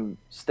review and some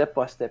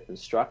step-by-step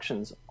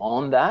instructions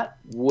on that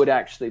would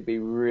actually be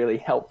really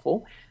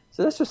helpful.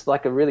 So that's just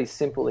like a really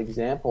simple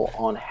example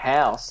on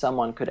how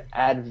someone could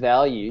add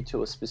value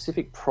to a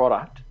specific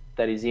product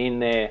that is in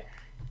their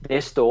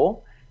store.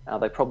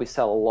 They probably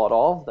sell a lot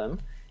of them.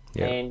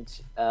 Yeah.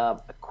 And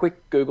a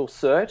quick Google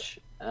search,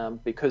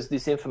 because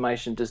this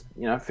information just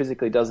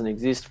physically doesn't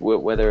exist,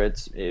 whether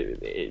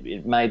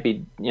it may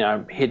be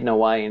hidden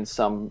away in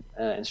some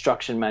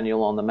instruction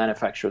manual on the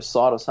manufacturer's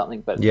site or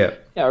something. But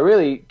a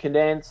really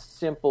condensed,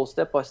 simple,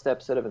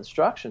 step-by-step set of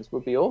instructions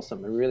would be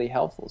awesome and really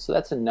helpful. So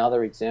that's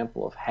another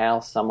example of how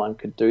someone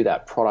could do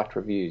that, product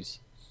reviews.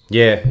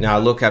 Yeah, no,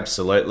 look,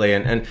 absolutely.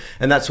 And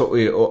that's what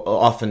we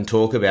often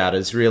talk about,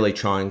 is really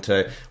trying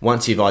to,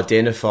 once you've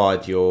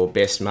identified your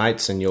best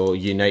mates and your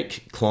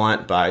unique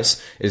client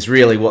base, is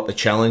really what the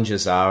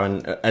challenges are.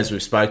 And as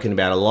we've spoken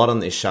about a lot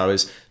on this show,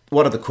 is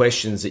what are the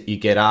questions that you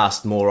get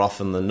asked more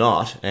often than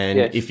not? And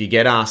if you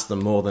get asked them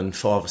more than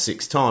 5 or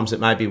 6 times, it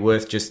may be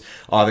worth just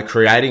either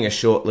creating a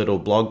short little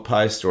blog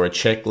post or a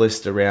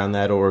checklist around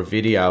that, or a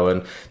video.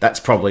 And that's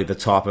probably the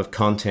type of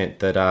content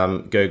that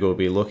Google will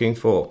be looking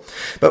for.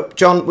 But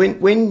John, when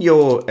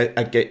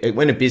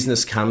a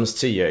business comes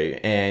to you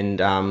and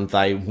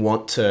they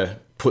want to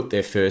put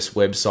their first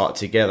website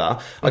together,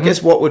 I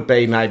guess what would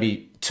be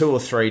maybe 2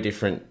 or 3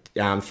 different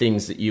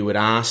things that you would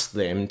ask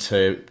them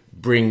to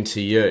bring to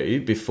you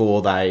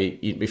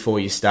before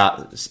you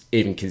start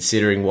even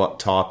considering what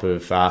type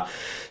of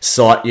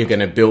site you're going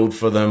to build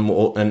for them,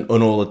 and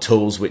all the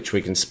tools which we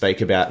can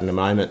speak about in a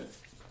moment?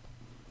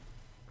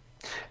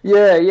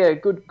 Yeah,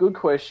 good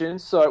question.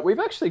 So we've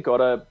actually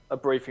got a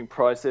briefing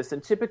process,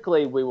 and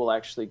typically we will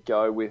actually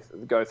go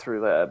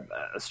through a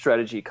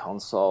strategy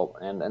consult,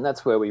 and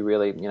that's where we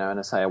really, in a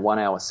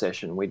 1-hour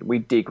session, we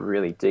dig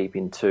really deep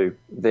into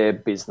their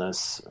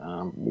business.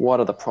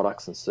 What are the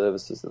products and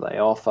services that they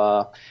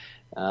offer?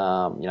 Who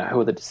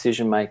are the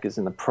decision makers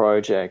in the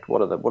project?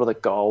 What are the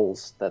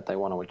goals that they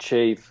want to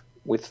achieve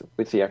with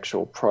the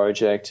actual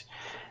project?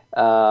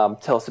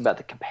 Tell us about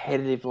the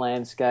competitive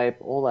landscape,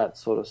 all that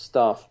sort of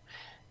stuff.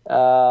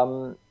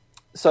 So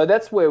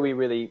that's where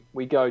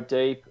we go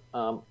deep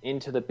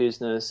into the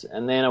business,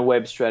 and then a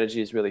web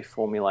strategy is really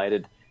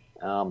formulated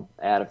out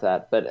of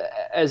that. But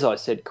as I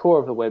said, core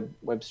of the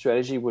web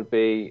strategy would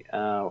be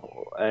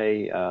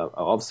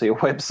obviously a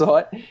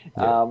website,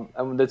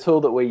 and the tool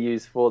that we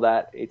use for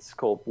that, it's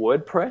called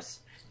WordPress.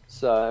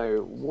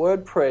 So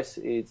WordPress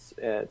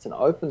it's an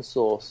open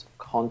source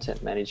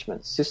content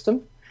management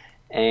system.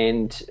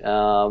 And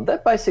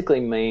that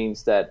basically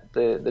means that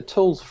the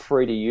tool's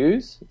free to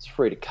use. It's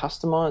free to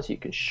customize. You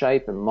can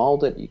shape and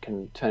mold it. You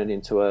can turn it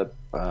into an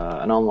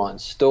online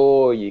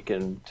store. You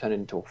can turn it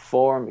into a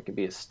forum. It can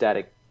be a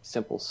static,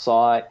 simple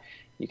site.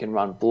 You can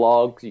run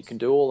blogs. You can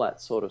do all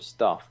that sort of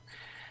stuff.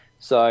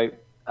 So,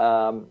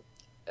 and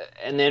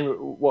then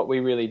what we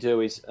really do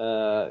is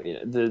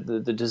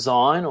the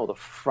design, or the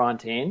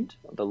front end,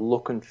 the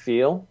look and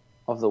feel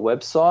of the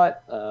website,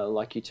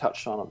 like you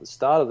touched on at the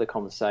start of the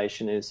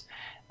conversation, is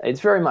it's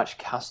very much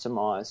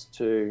customized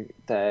to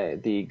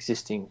the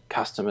existing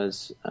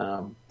customer's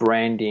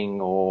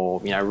branding or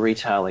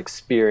retail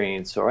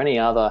experience, or any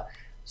other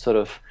sort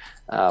of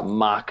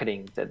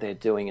marketing that they're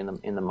doing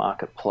in the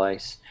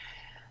marketplace.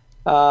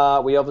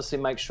 We obviously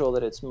make sure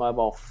that it's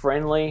mobile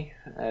friendly,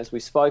 as we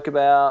spoke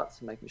about,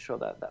 so making sure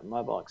that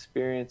mobile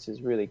experience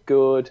is really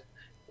good.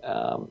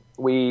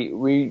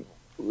 We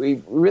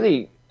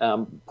really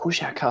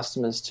push our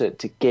customers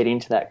to get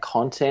into that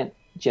content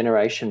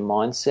generation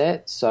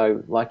mindset.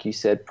 So like you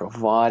said,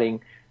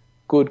 providing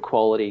good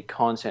quality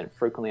content,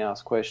 frequently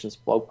asked questions,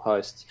 blog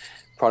posts,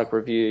 product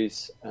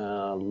reviews,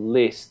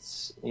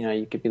 lists.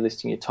 You could be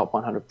listing your top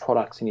 100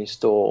 products in your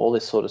store, all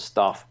this sort of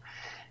stuff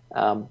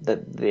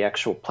that the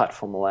actual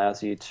platform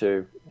allows you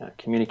to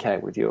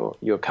communicate with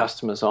your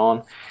customers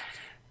on.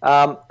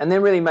 And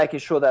then really making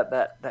sure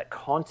that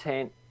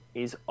content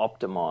is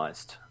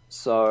optimized.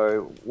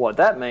 So what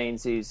that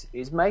means is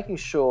making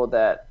sure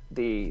that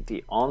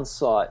the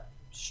on-site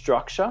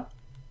structure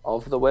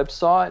of the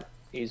website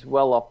is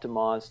well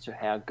optimized to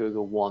how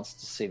Google wants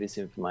to see this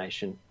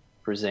information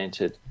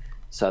presented.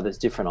 So there's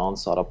different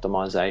on-site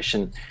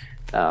optimization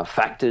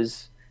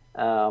factors.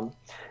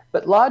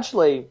 But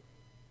largely,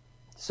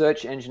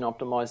 search engine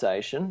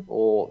optimization,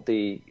 or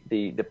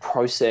the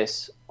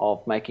process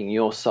of making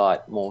your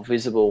site more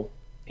visible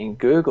in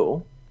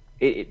Google,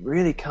 it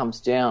really comes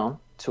down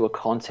to a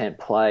content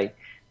play.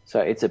 So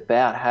it's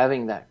about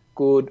having that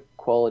good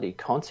quality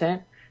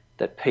content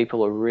that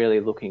people are really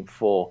looking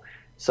for.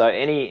 So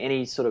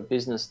any sort of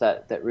business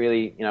that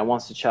really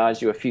wants to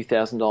charge you a few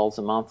 $1,000s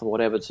a month or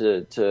whatever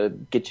to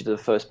get you to the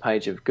first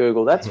page of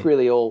Google, that's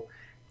really all.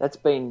 That's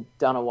been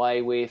done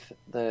away with.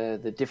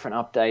 The different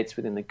updates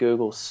within the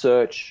Google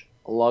search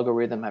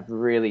algorithm have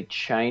really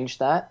changed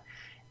that,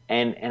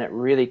 and it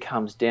really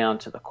comes down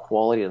to the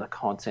quality of the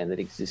content that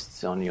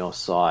exists on your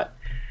site.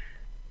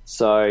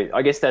 So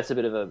I guess that's a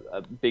bit of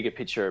a bigger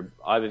picture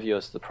overview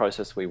as to the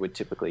process we would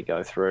typically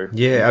go through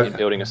in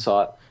building a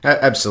site.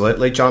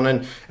 Absolutely, John,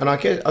 and I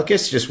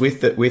guess just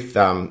with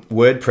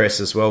WordPress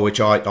as well,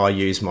 which I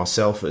use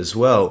myself as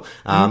well.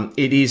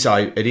 It is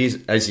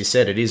as you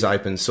said, it is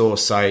open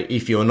source. So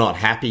if you're not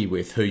happy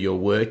with who you're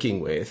working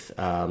with,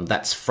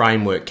 that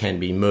framework can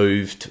be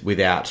moved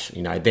without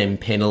them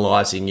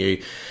penalising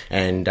you,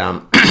 and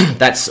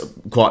that's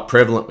quite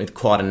prevalent with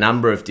quite a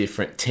number of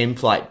different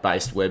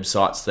template-based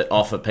websites that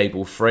offer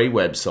people free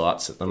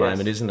websites at the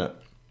moment, isn't it?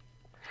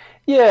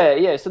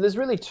 Yeah. So there's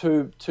really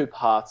two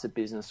paths a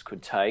business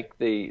could take.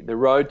 The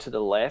road to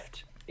the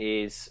left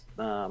is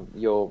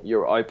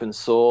your open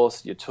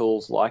source, your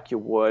tools like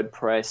your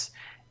WordPress,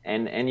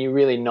 and you're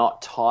really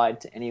not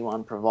tied to any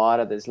one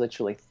provider. There's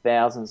literally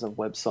thousands of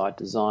website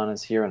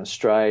designers here in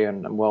Australia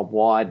and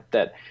worldwide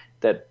that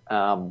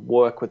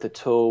work with the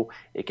tool.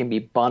 It can be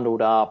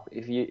bundled up.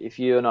 If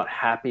you're not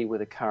happy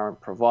with a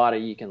current provider,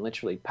 you can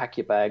literally pack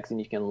your bags and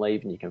you can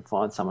leave and you can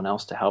find someone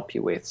else to help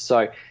you with.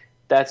 So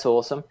that's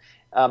awesome.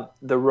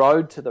 The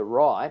road to the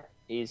right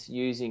is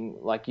using,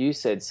 like you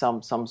said,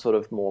 some sort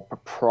of more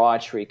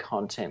proprietary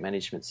content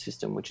management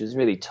system, which is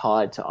really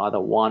tied to either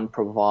one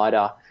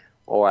provider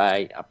or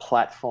a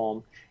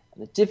platform.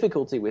 And the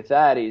difficulty with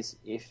that is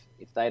if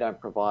they don't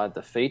provide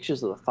the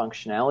features or the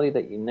functionality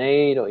that you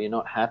need, or you're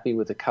not happy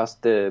with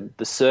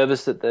the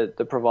service that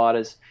the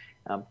provider's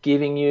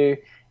giving you,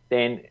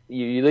 then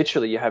you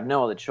literally have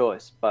no other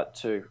choice but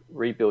to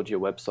rebuild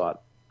your website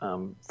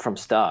from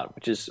start,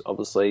 which is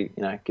obviously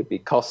could be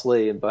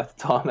costly in both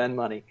time and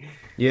money.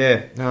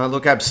 Yeah, no,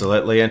 look,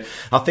 absolutely, and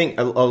I think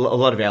a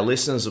lot of our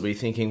listeners will be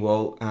thinking,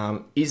 well,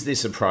 is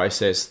this a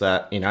process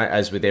that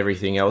as with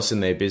everything else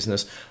in their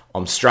business,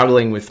 I'm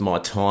struggling with my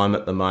time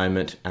at the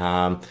moment.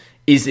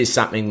 Is this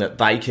something that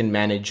they can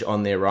manage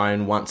on their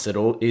own once it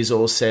is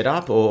all set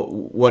up? Or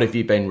what have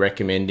you been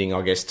recommending,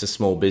 I guess, to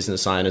small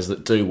business owners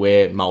that do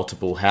wear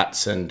multiple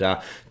hats and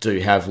do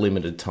have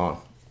limited time?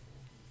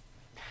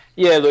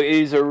 Yeah, look, it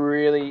is a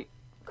really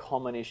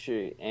common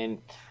issue. And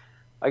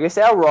I guess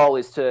our role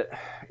is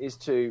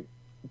to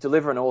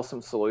deliver an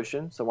awesome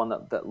solution, so one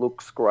that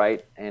looks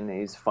great and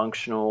is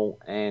functional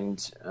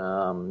and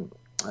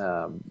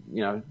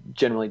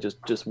generally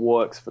just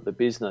works for the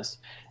business.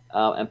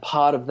 And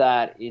part of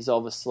that is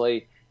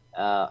obviously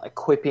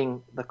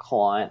equipping the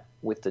client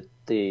with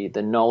the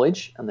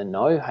knowledge and the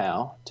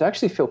know-how to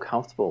actually feel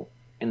comfortable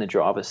in the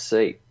driver's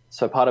seat.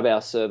 So part of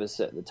our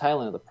service at the tail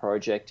end of the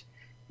project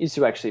is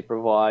to actually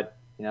provide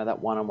that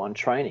one-on-one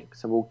training.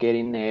 So we'll get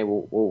in there,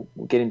 we'll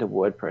get into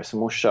WordPress,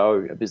 and we'll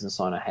show a business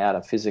owner how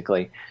to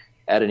physically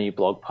add a new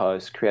blog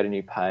post, create a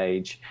new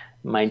page,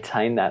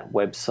 maintain that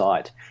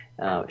website,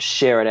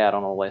 share it out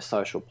on all their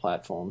social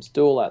platforms,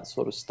 do all that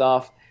sort of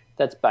stuff.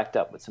 That's backed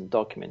up with some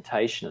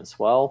documentation as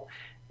well.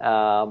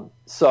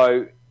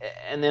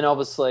 And then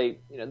obviously,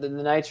 the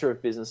nature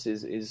of business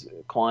is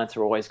clients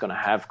are always going to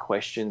have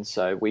questions.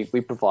 So we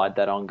provide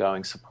that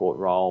ongoing support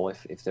role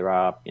if there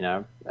are,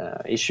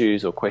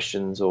 issues or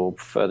questions or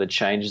further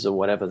changes or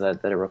whatever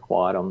that are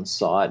required on the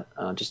site,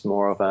 just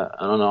more of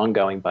an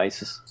ongoing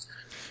basis.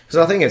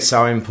 Because I think it's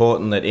so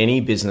important that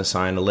any business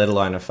owner, let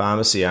alone a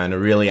pharmacy owner,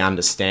 really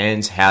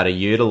understands how to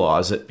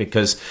utilise it,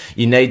 because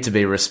you need to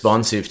be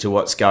responsive to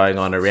what's going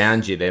on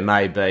around you. There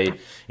may be,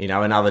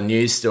 another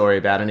news story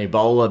about an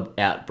Ebola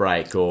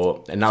outbreak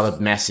or another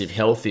massive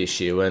health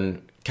issue,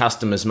 and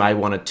customers may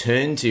want to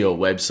turn to your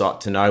website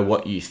to know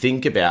what you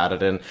think about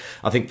it. And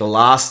I think the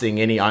last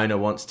thing any owner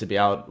want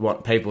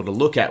people to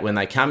look at when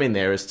they come in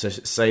there is to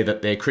see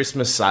that their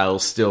Christmas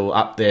sale's still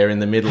up there in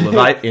the middle of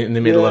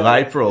of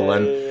April.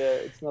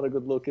 It's not a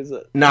good look, is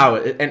it? No,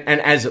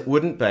 and as it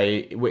wouldn't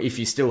be if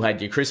you still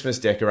had your Christmas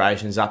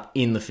decorations up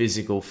in the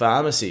physical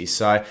pharmacy.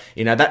 So,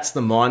 that's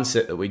the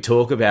mindset that we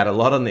talk about a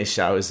lot on this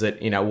show, is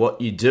that,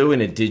 what you do in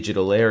a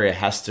digital area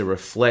has to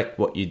reflect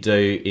what you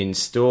do in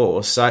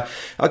store. So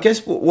I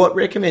guess what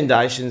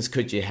recommendations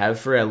could you have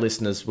for our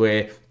listeners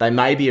where they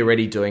may be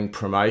already doing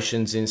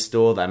promotions in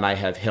store, they may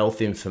have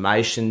health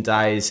information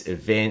days,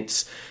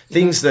 events,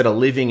 things that are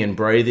living and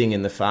breathing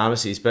in the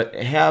pharmacies, but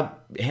how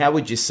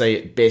would you see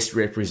it best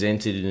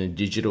represented in a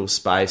digital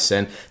space?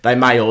 And they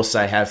may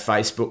also have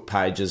Facebook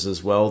pages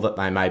as well that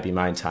they may be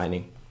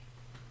maintaining.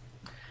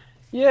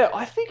 Yeah,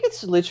 I think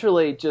it's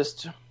literally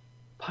just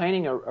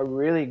painting a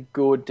really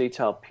good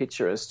detailed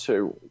picture as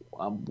to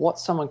what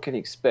someone can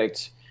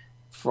expect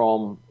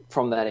from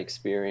that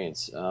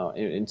experience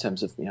in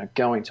terms of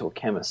going to a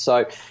chemist.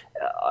 So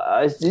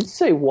I did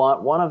see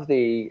one of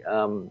the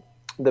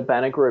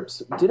banner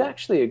groups did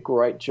actually a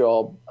great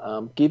job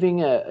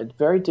giving a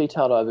very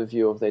detailed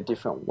overview of their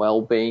different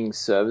well-being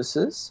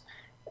services.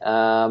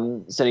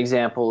 So an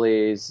example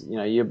is,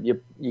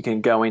 you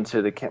can go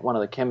into one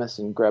of the chemists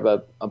and grab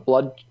a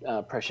blood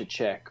pressure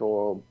check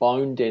or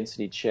bone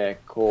density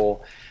check or,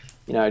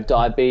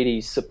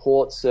 diabetes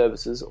support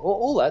services,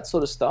 all that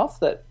sort of stuff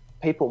that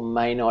people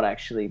may not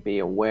actually be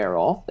aware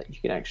of, that you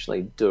can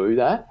actually do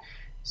that.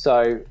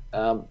 So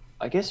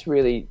I guess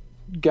really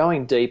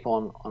going deep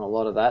on a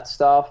lot of that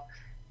stuff.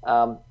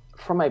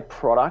 From a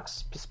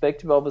products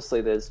perspective,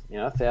 obviously there's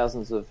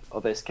thousands of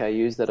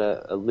SKUs that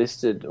are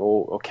listed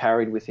or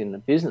carried within the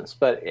business,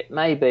 but it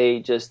may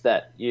be just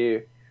that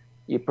you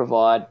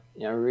provide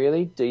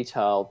really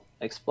detailed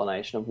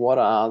explanation of what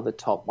are the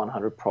top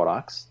 100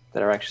 products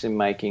that are actually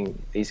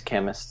making these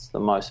chemists the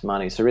most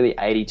money. So really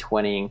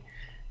 80-20ing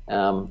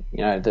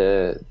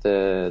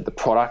the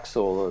products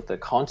or the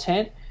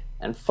content,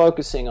 and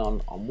focusing on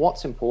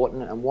what's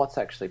important and what's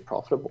actually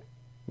profitable.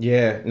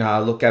 Yeah,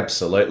 no, look,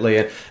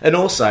 absolutely. And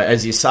also,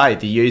 as you say,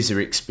 the user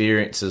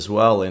experience as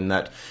well, in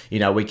that,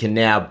 we can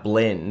now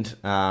blend,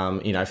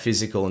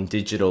 physical and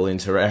digital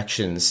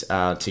interactions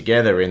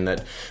together, in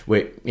that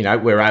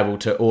we're able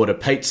to order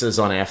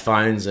pizzas on our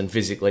phones and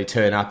physically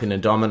turn up in a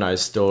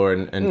Domino's store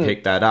and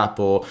pick that up,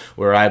 or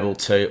we're able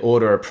to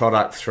order a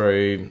product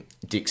through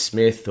Dick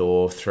Smith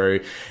or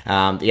through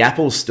the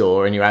Apple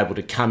store, and you're able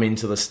to come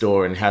into the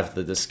store and have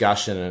the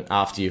discussion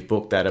after you've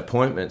booked that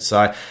appointment.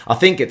 So I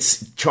think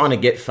it's trying to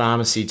get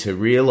pharmacy to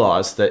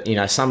realise that,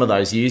 some of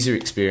those user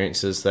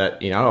experiences that,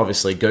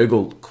 obviously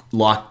Google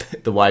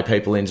liked the way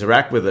people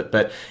interact with it,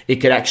 but it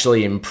could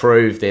actually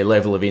improve their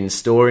level of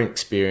in-store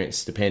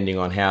experience depending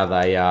on how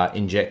they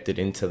inject it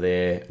into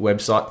their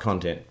website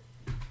content.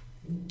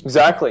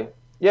 Exactly.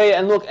 Yeah,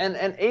 and look,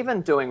 and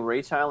even doing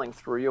retailing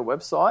through your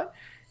website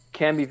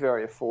can be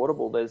very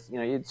affordable. There's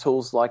your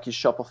tools like your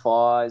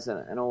Shopify's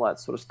and all that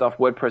sort of stuff.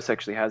 WordPress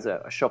actually has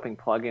a shopping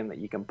plugin that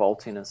you can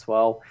bolt in as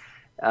well,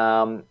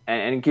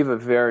 and give a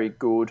very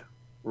good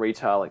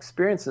retail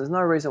experience. There's no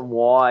reason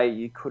why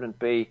you couldn't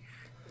be,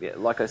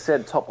 like I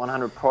said, top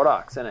 100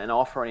 products and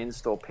offer an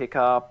in-store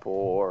pickup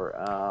or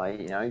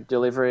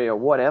delivery or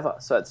whatever.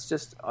 So it's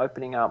just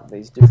opening up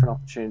these different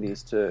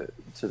opportunities to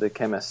the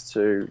chemists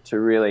to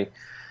really,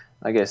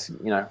 I guess,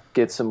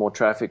 get some more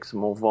traffic, some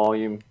more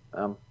volume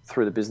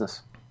through the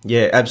business.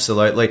 Yeah,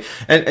 absolutely.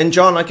 And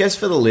John, I guess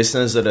for the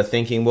listeners that are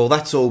thinking, well,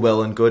 that's all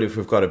well and good if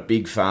we've got a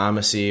big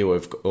pharmacy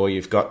or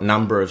you've got a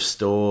number of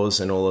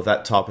stores and all of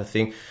that type of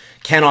thing.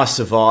 Can I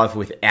survive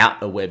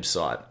without a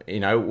website?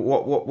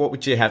 What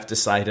would you have to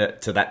say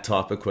to that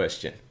type of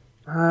question?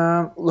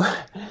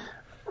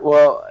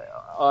 Well,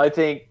 I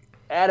think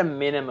at a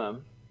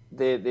minimum,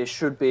 there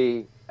should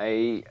be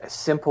a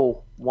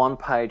simple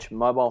one-page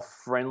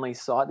mobile-friendly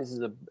site. This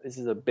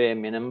is a bare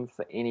minimum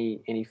for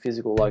any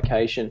physical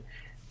location,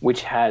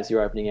 which has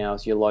your opening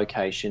hours, your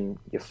location,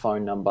 your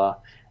phone number,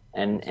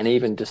 and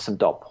even just some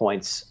dot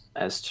points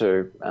as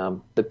to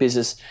the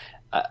business.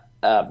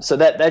 So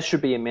that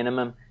should be a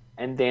minimum,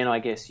 and then I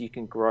guess you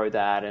can grow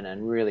that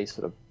and really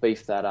sort of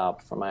beef that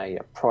up from a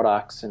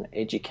products and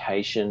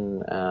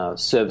education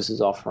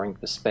services offering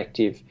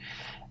perspective.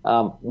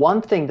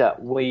 One thing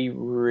that we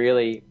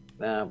really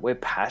we're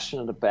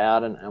passionate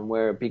about and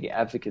we're big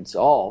advocates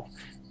of,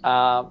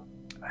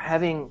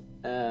 having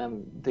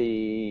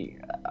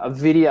a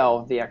video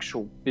of the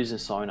actual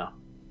business owner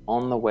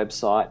on the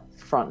website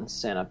front and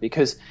center,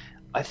 because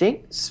I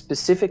think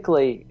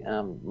specifically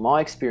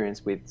my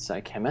experience with,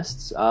 say,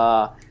 chemists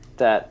are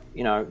that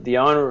the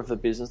owner of the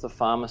business, the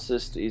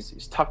pharmacist,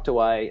 is tucked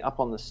away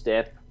up on the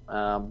step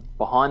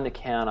behind the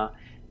counter,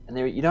 and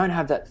you don't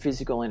have that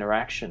physical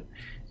interaction.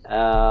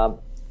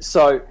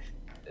 So,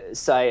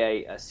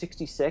 say a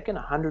 60-second,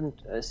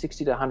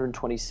 160 to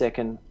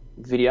 120-second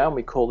video, and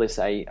we call this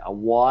a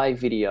why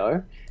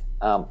video,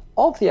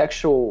 of the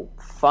actual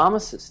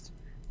pharmacist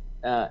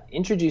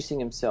introducing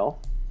himself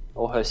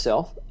or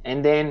herself,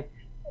 and then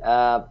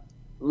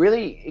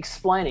really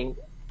explaining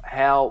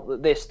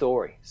their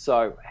story.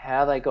 So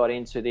how they got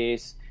into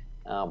this,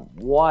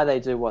 why they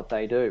do what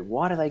they do,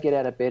 why do they get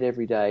out of bed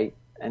every day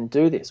and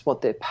do this,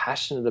 what they're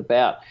passionate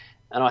about.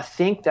 And I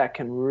think that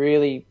can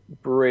really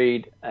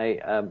breed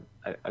a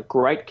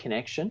great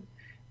connection,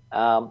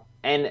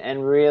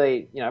 and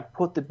really,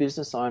 put the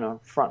business owner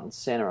front and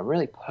center and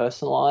really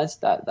personalize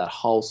that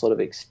whole sort of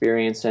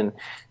experience, and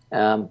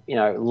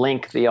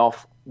link the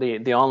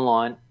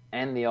online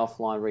and the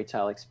offline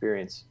retail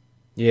experience.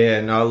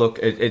 Yeah, no, look,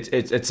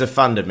 it's a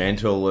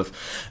fundamental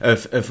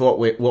of what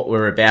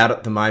we're about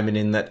at the moment.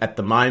 In that, at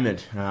the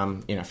moment,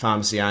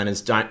 pharmacy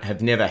owners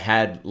have never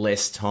had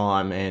less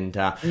time, and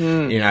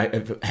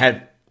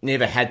have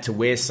never had to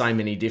wear so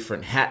many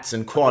different hats,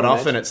 and quite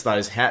often it's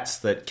those hats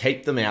that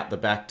keep them out the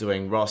back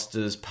doing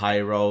rosters,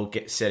 payroll,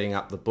 setting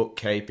up the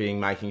bookkeeping,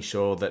 making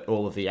sure that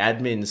all of the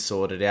admin's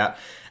sorted out.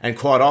 And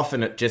quite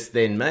often it just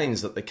then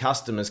means that the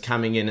customer's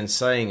coming in and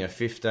seeing a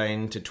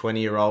 15 to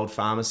 20-year-old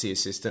pharmacy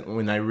assistant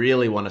when they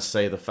really want to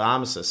see the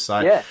pharmacist.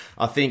 So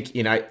I think,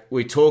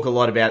 we talk a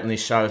lot about in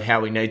this show of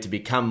how we need to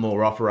become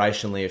more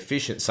operationally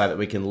efficient so that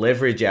we can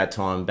leverage our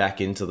time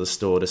back into the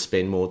store to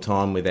spend more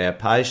time with our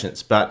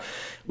patients. But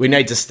we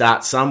need to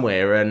start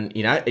somewhere, and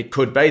it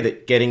could be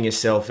that getting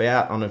yourself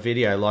out on a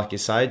video, like you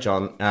say,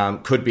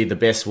 John, could be the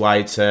best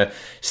way to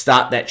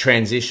start that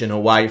transition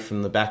away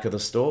from the back of the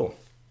store.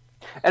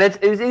 And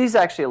it is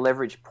actually a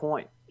leverage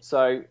point.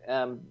 So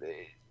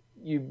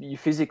you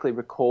physically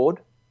record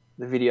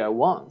the video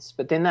once,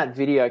 but then that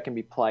video can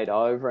be played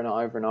over and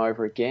over and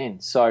over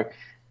again. So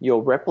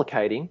you're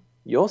replicating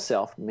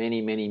yourself many,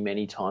 many,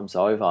 many times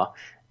over,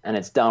 and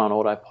it's done on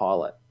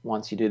autopilot.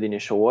 Once you do the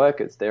initial work,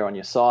 it's there on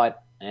your site,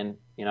 and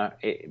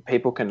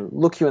people can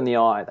look you in the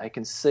eye. They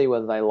can see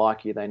whether they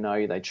like you, they know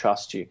you, they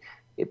trust you.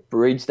 It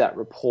breeds that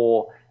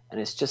rapport,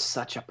 and it's just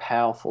such a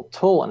powerful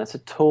tool, and it's a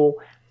tool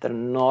that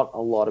not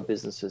a lot of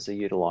businesses are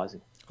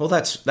utilizing. Well,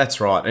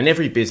 that's right. And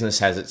every business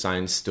has its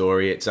own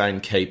story, its own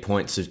key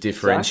points of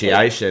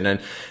differentiation.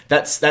 Exactly.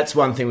 And that's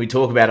one thing we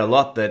talk about a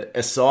lot, that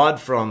aside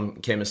from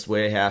Chemist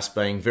Warehouse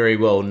being very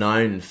well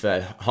known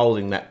for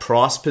holding that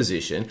price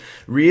position,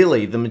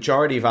 really the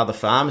majority of other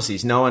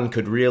pharmacies, no one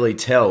could really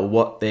tell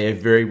what they're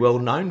very well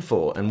known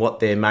for and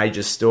what their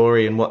major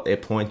story and what their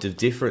point of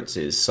difference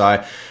is.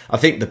 So I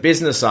think the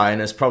business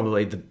owner is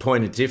probably the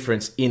point of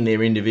difference in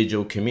their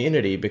individual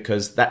community,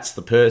 because that's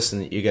the person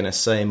that you're going to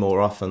see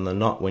more often than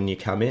not when you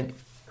come in.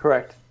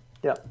 Correct.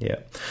 Yeah. Yeah.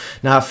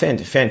 No,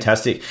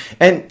 fantastic.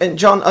 And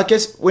John, I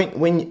guess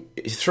when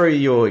through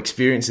your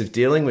experience of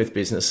dealing with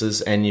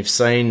businesses, and you've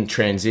seen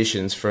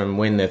transitions from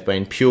when they've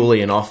been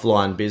purely an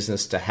offline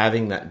business to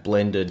having that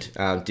blended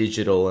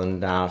digital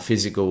and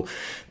physical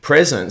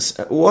presence,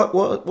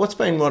 what's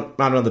been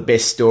one of the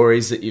best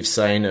stories that you've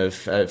seen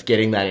of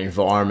getting that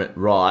environment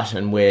right,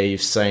 and where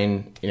you've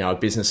seen a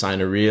business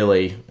owner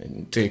really,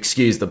 to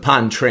excuse the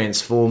pun,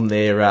 transform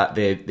their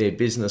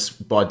business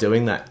by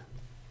doing that?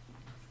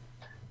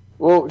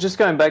 Well, just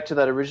going back to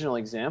that original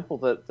example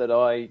that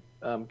I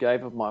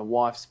gave of my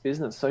wife's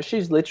business. So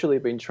she's literally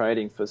been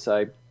trading for,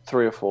 say,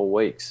 3 or 4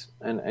 weeks.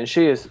 And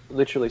she has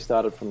literally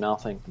started from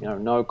nothing,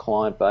 no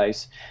client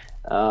base,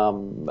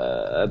 not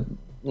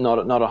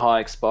a high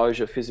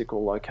exposure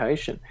physical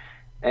location.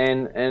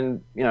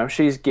 And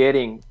she's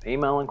getting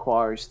email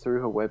inquiries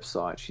through her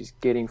website. She's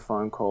getting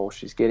phone calls.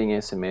 She's getting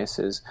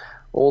SMSs,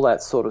 all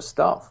that sort of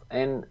stuff.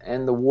 And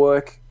the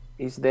work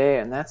is there,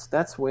 and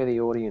that's where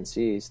the audience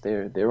is.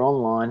 They're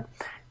online,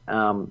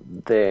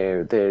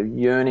 they're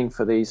yearning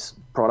for these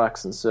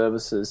products and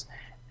services,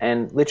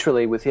 and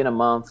literally within a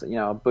month, a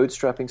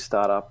bootstrapping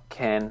startup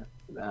can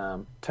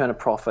turn a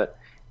profit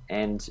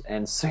and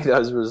see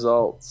those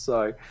results.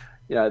 So,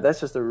 that's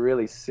just a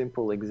really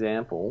simple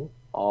example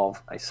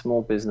of a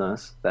small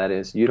business that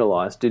has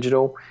utilized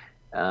digital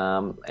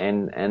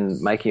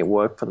and making it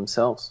work for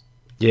themselves.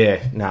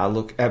 Yeah, no,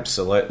 look,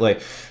 absolutely.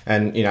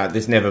 And,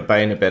 there's never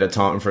been a better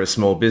time for a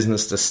small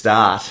business to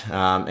start,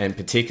 and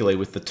particularly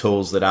with the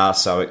tools that are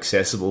so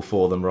accessible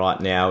for them right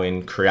now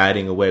in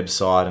creating a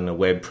website and a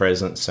web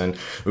presence. And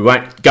we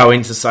won't go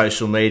into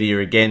social media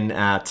again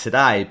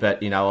today,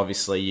 but,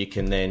 obviously you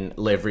can then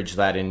leverage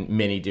that in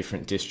many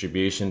different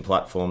distribution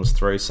platforms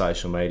through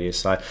social media.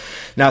 So,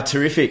 no,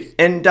 terrific.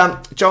 And,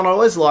 John, I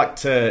always like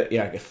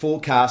to,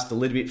 forecast a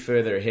little bit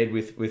further ahead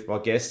with my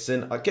guests.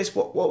 And I guess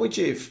what would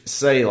you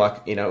see,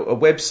 like, a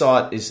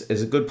website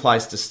is a good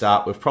place to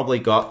start. We've probably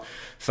got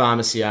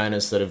pharmacy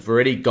owners that have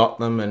already got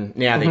them, and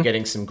now they're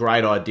getting some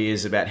great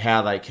ideas about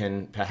how they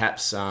can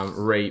perhaps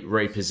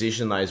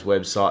reposition those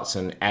websites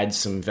and add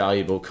some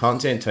valuable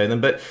content to them.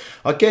 But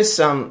I guess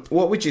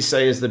what would you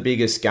see as the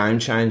biggest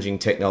game-changing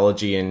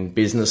technology in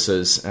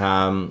businesses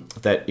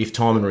that, if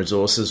time and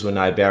resources were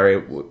no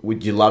barrier,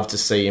 would you love to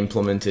see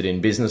implemented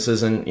in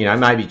businesses? And,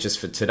 maybe just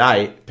for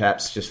today,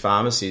 perhaps just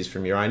pharmacies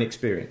from your own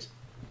experience.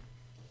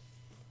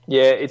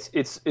 Yeah,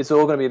 it's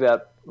all going to be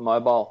about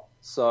mobile.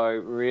 So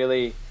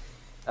really,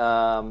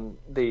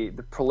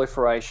 the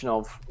proliferation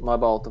of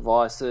mobile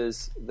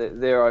devices,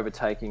 they're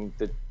overtaking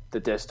the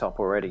desktop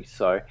already.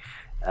 So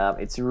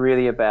it's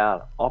really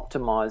about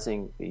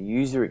optimizing the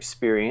user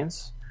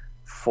experience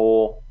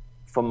for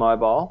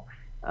mobile.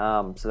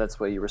 So that's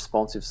where your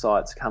responsive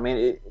sites come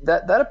in.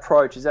 That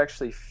approach is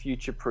actually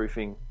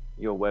future-proofing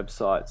your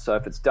website. So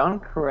if it's done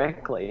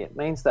correctly, it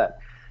means that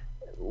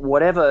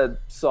whatever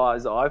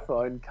size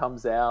iPhone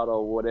comes out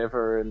or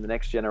whatever in the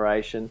next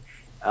generation,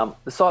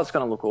 the site's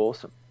going to look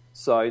awesome.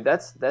 So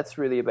that's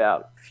really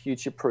about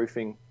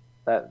future-proofing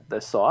the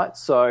site.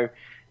 So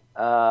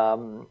I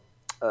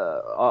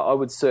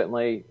would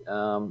certainly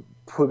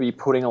be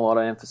putting a lot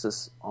of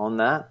emphasis on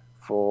that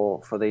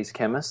for these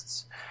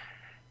chemists.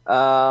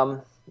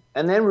 And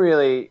then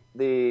really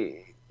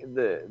the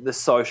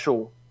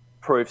social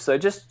proof. So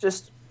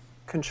just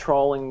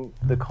controlling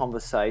the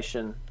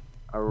conversation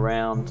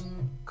around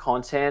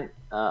content,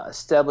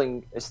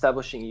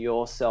 establishing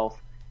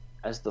yourself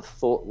as the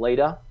thought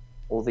leader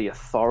or the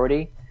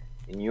authority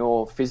in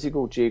your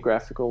physical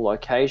geographical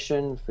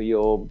location for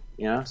your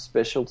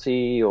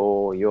specialty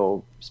or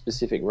your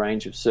specific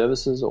range of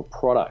services or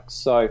products.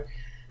 So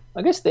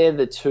I guess they're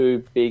the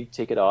two big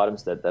ticket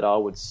items that I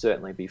would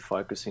certainly be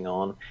focusing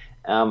on.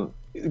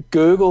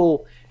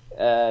 Google,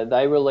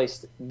 they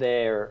released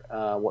their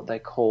what they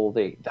call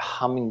the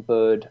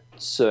Hummingbird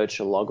search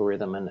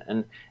algorithm,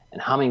 and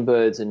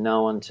hummingbirds are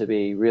known to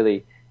be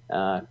really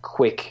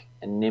quick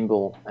and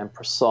nimble and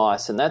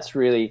precise, and that's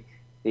really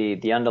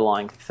the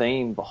underlying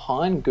theme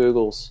behind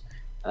Google's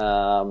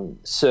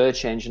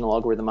search engine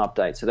algorithm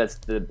update. So that's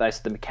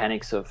basically the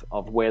mechanics of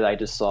where they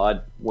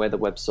decide where the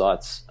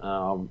websites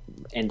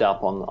end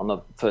up on the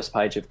first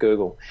page of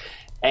Google.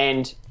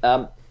 And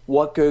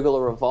what Google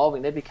are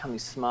evolving, they're becoming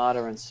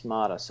smarter and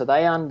smarter. So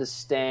they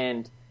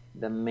understand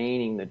the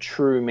meaning, the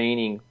true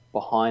meaning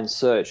behind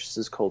search. This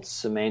is called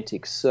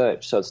semantic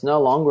search. So it's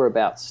no longer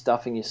about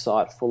stuffing your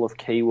site full of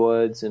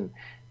keywords and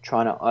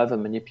trying to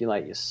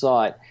over-manipulate your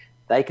site.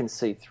 They can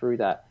see through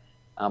that.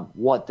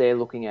 What they're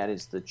looking at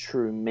is the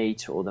true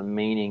meat or the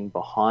meaning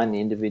behind the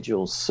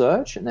individual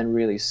search, and then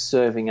really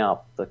serving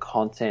up the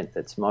content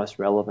that's most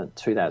relevant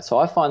to that. So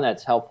I find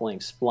that's helpful in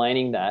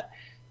explaining that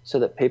so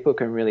that people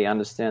can really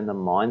understand the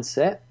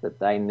mindset that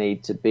they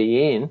need to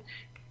be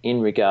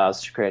in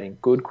regards to creating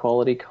good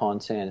quality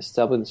content,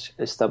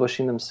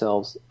 establishing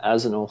themselves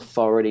as an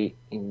authority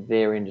in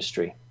their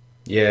industry.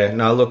 Yeah,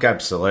 no, look,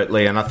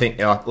 absolutely. And I think,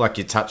 like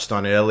you touched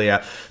on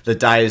earlier, the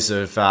days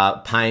of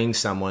paying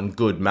someone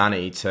good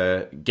money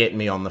to get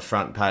me on the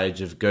front page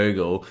of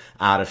Google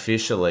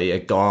artificially are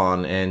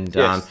gone. And,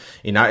 yes.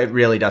 It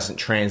really doesn't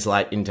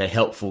translate into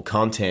helpful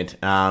content,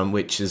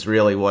 which is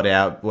really what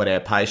our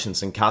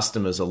patients and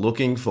customers are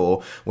looking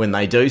for when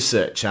they do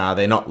search.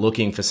 They're not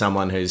looking for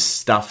someone who's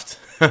stuffed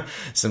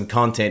some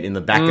content in the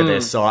back of their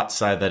site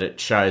so that it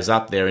shows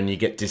up there and you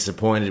get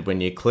disappointed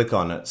when you click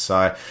on it.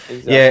 So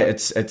exactly. Yeah,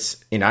 it's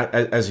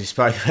as we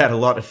spoke about a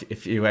lot a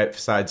few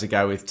episodes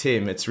ago with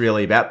Tim, it's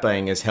really about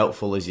being as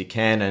helpful as you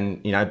can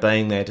and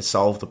being there to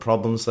solve the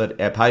problems that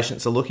our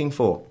patients are looking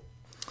for.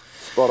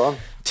 Spot on.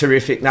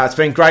 Terrific. No, it's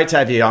been great to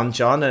have you on,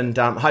 John, and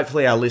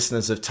hopefully our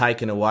listeners have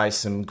taken away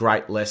some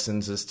great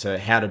lessons as to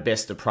how to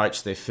best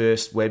approach their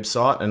first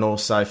website, and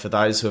also for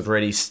those who have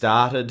already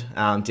started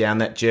down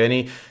that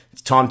journey.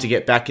 It's time to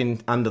get back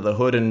in under the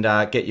hood and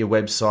get your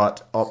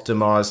website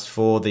optimised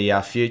for the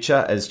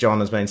future, as John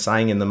has been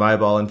saying, in the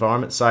mobile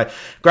environment. So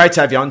great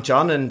to have you on,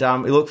 John, and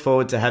we look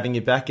forward to having you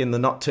back in the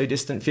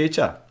not-too-distant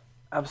future.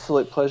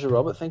 Absolute pleasure,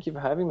 Robert. Thank you for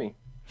having me.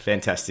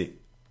 Fantastic.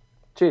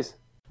 Cheers.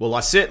 Well,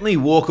 I certainly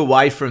walk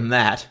away from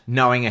that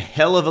knowing a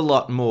hell of a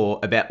lot more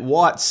about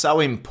why it's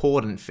so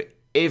important for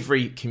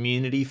every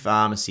community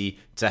pharmacy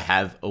to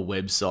have a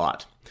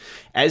website.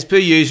 As per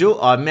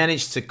usual, I've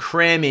managed to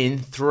cram in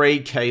 3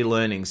 key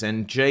learnings,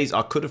 and geez,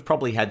 I could have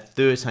probably had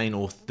 13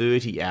 or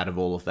 30 out of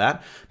all of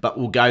that, but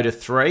we'll go to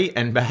 3,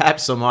 and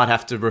perhaps I might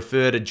have to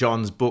refer to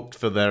John's book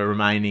for the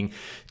remaining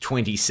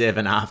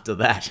 27 after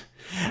that.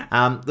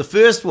 The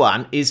first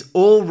one is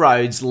all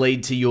roads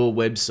lead to your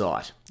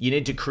website. You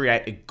need to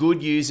create a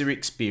good user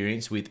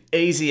experience with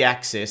easy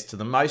access to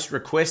the most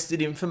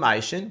requested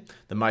information,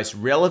 the most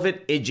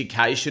relevant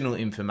educational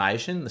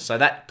information. So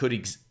that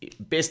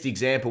best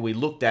example we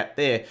looked at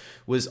there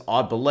was,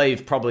 I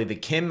believe, probably the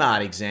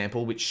Chemmart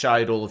example, which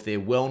showed all of their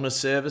wellness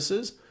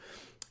services.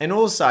 And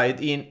also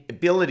the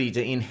ability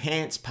to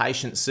enhance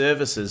patient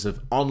services of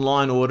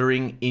online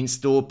ordering,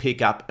 in-store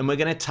pickup, and we're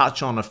going to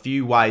touch on a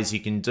few ways you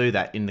can do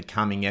that in the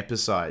coming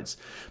episodes.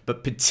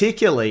 But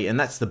particularly, and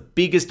that's the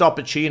biggest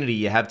opportunity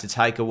you have to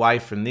take away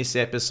from this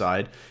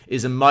episode,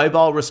 is a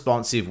mobile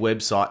responsive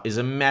website is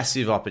a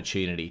massive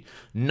opportunity.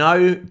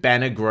 No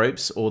banner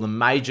groups or the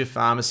major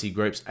pharmacy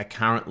groups are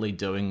currently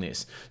doing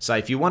this. So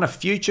if you want to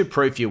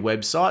future-proof your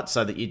website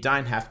so that you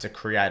don't have to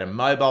create a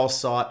mobile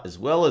site as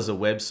well as a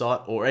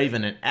website or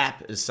even an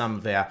app, as some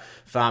of our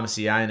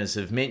pharmacy owners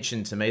have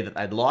mentioned to me that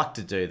they'd like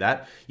to do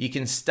that, you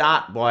can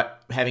start by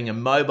having a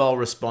mobile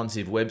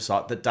responsive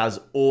website that does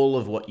all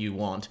of what you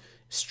want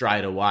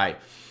straight away.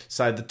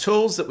 So the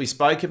tools that we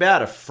spoke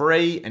about are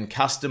free and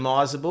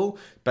customizable,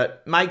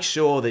 but make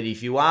sure that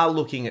if you are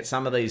looking at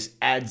some of these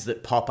ads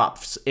that pop up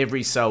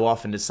every so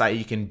often to say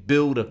you can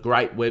build a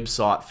great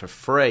website for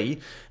free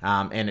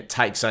and it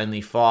takes only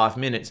 5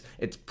 minutes,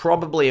 it's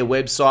probably a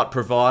website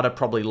provider,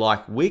 probably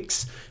like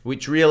Wix,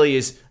 which really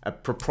is a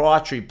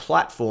proprietary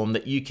platform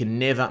that you can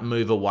never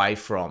move away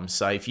from.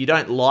 So if you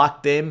don't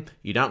like them,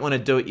 you don't want to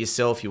do it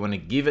yourself, you want to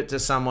give it to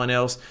someone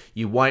else,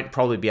 you won't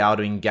probably be able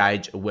to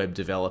engage a web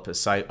developer.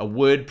 So a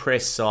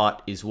WordPress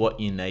site is what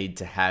you need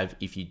to have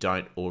if you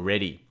don't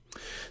already.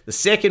 The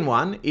second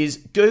one is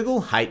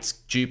Google hates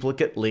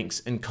duplicate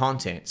links and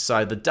content.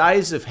 So the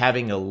days of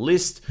having a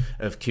list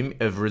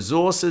of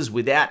resources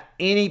without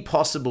any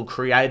possible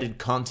created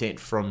content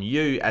from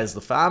you as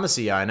the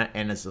pharmacy owner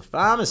and as the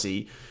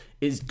pharmacy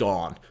is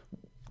gone.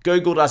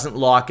 Google doesn't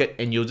like it,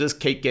 and you'll just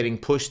keep getting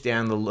pushed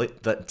down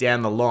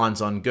the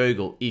lines on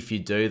Google if you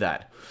do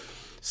that.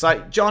 So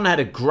John had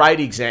a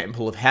great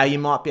example of how you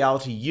might be able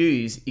to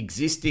use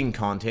existing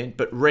content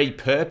but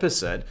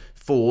repurpose it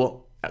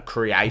for a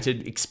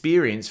created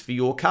experience for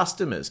your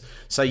customers.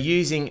 So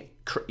using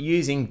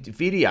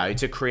video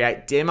to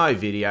create demo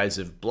videos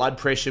of blood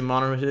pressure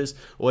monitors,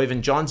 or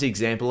even John's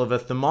example of a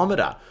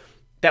thermometer.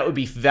 That would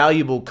be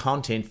valuable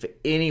content for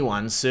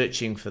anyone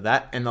searching for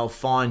that, and they'll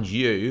find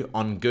you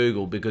on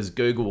Google because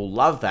Google will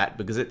love that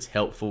because it's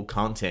helpful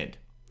content.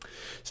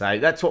 So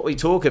that's what we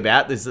talk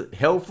about. There's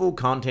helpful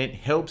content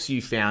helps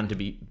you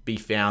be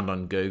found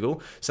on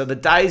Google. So the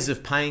days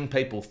of paying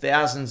people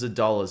thousands of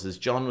dollars, as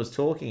John was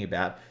talking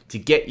about, to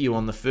get you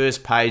on the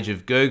first page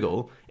of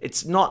Google,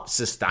 it's not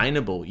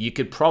sustainable. You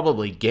could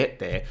probably get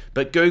there,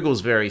 but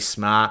Google's very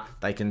smart.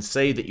 They can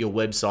see that your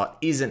website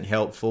isn't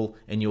helpful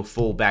and you'll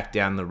fall back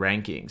down the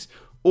rankings.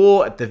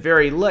 Or at the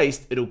very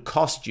least, it'll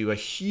cost you a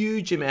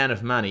huge amount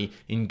of money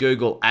in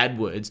Google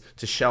AdWords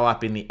to show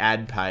up in the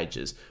ad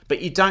pages. But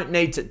you don't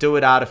need to do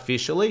it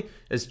artificially.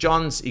 As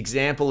John's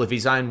example of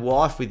his own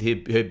wife with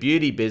her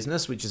beauty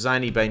business, which has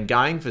only been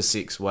going for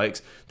 6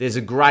 weeks, there's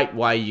a great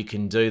way you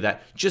can do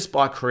that just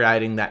by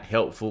creating that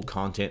helpful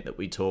content that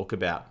we talk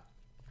about.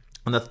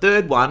 And the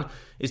third one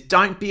is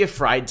don't be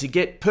afraid to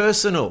get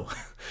personal.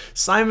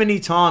 So many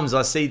times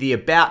I see the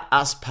About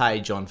Us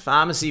page on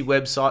pharmacy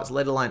websites,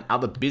 let alone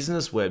other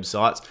business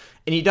websites,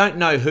 and you don't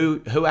know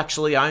who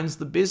actually owns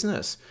the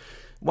business.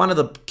 One of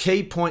the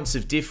key points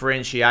of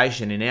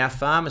differentiation in our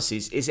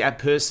pharmacies is our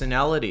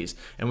personalities,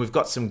 and we've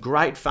got some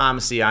great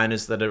pharmacy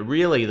owners that are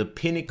really the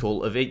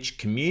pinnacle of each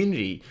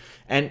community,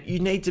 and you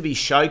need to be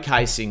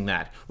showcasing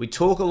that. We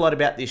talk a lot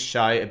about this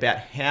show about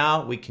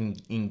how we can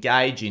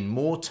engage in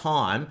more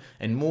time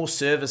and more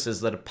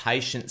services that are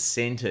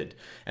patient-centered.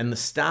 And the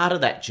start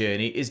of that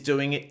journey is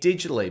doing it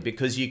digitally,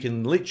 because you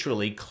can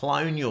literally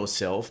clone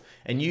yourself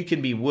and you can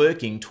be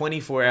working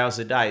 24 hours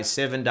a day,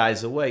 7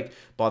 days a week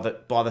by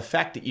the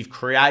fact that you've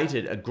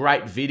created a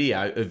great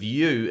video of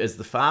you as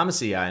the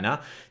pharmacy owner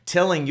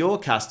telling your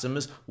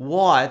customers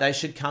why they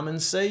should come and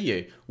see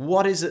you.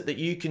 What is it that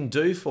you can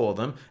do for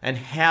them and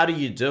how do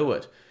you do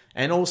it?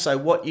 And also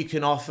what you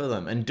can offer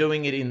them, and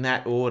doing it in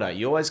that order.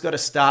 You always got to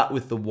start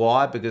with the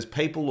why, because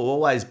people will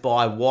always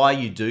buy why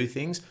you do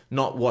things,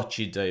 not what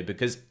you do,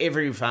 because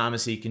every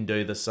pharmacy can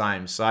do the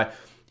same. So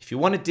if you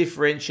want to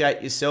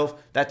differentiate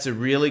yourself, that's a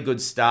really good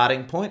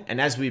starting point.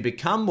 And as we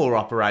become more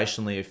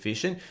operationally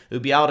efficient, you'll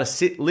be able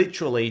to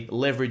literally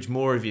leverage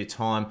more of your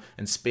time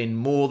and spend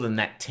more than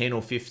that 10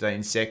 or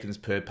 15 seconds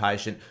per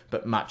patient,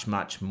 but much,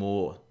 much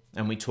more.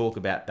 And we talk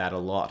about that a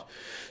lot.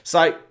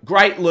 So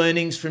great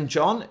learnings from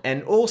John.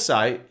 And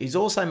also, he's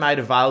also made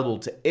available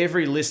to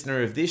every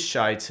listener of this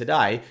show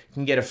today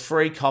can get a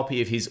free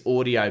copy of his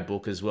audio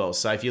book as well.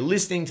 So if you're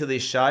listening to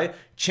this show,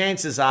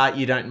 chances are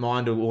you don't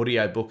mind an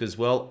audio book as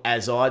well,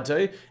 as I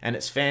do. And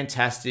it's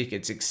fantastic.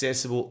 It's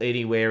accessible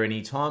anywhere,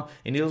 anytime.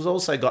 And he's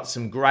also got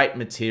some great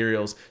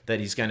materials that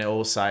he's going to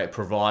also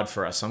provide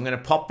for us. So I'm going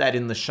to pop that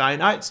in the show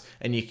notes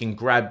and you can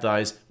grab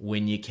those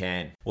when you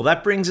can. Well,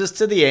 that brings us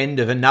to the end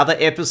of another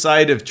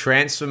episode of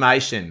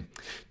Transformation.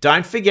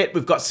 Don't forget,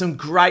 we've got some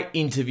great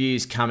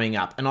interviews coming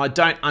up, and I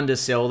don't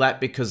undersell that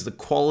because the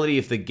quality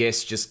of the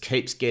guests just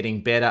keeps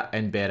getting better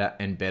and better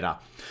and better.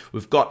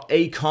 We've got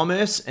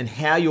e-commerce and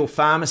how your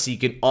pharmacy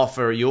can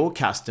offer your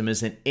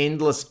customers an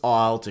endless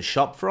aisle to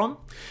shop from.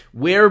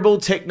 Wearable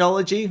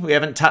technology, we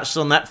haven't touched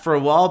on that for a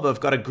while, but I've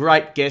got a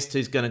great guest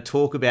who's going to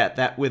talk about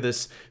that with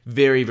us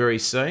very, very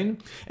soon.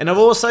 And I've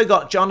also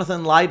got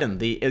Jonathan Layden,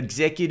 the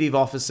Executive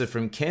Officer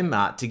from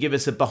Chemmart, to give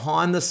us a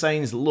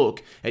behind-the-scenes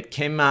look at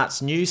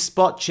Chemmart's new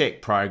Spot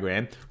Check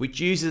program, which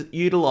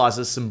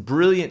utilises some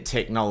brilliant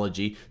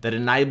technology that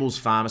enables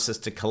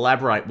pharmacists to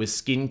collaborate with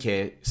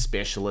skincare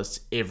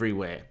specialists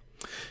everywhere.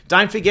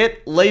 Don't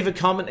forget, leave a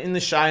comment in the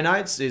show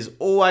notes. There's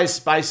always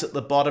space at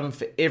the bottom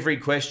for every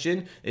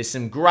question. There's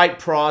some great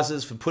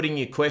prizes for putting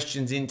your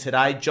questions in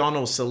today. John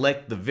will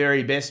select the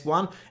very best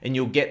one, and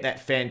you'll get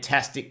that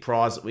fantastic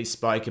prize that we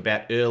spoke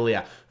about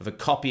earlier of a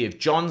copy of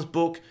John's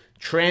book,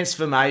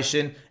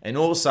 Transformation, and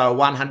also a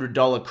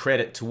 $100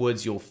 credit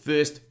towards your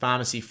first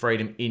Pharmacy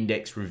Freedom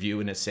Index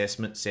review and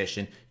assessment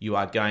session. You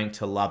are going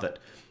to love it.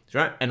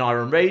 Right? And I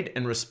read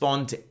and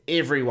respond to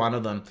every one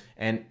of them,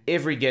 and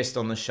every guest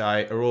on the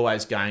show are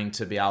always going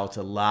to be able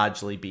to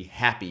largely be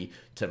happy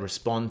to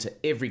respond to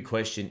every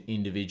question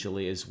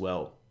individually as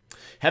well.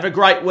 Have a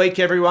great week,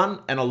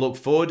 everyone, and I look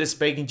forward to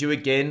speaking to you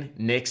again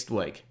next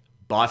week.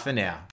 Bye for now.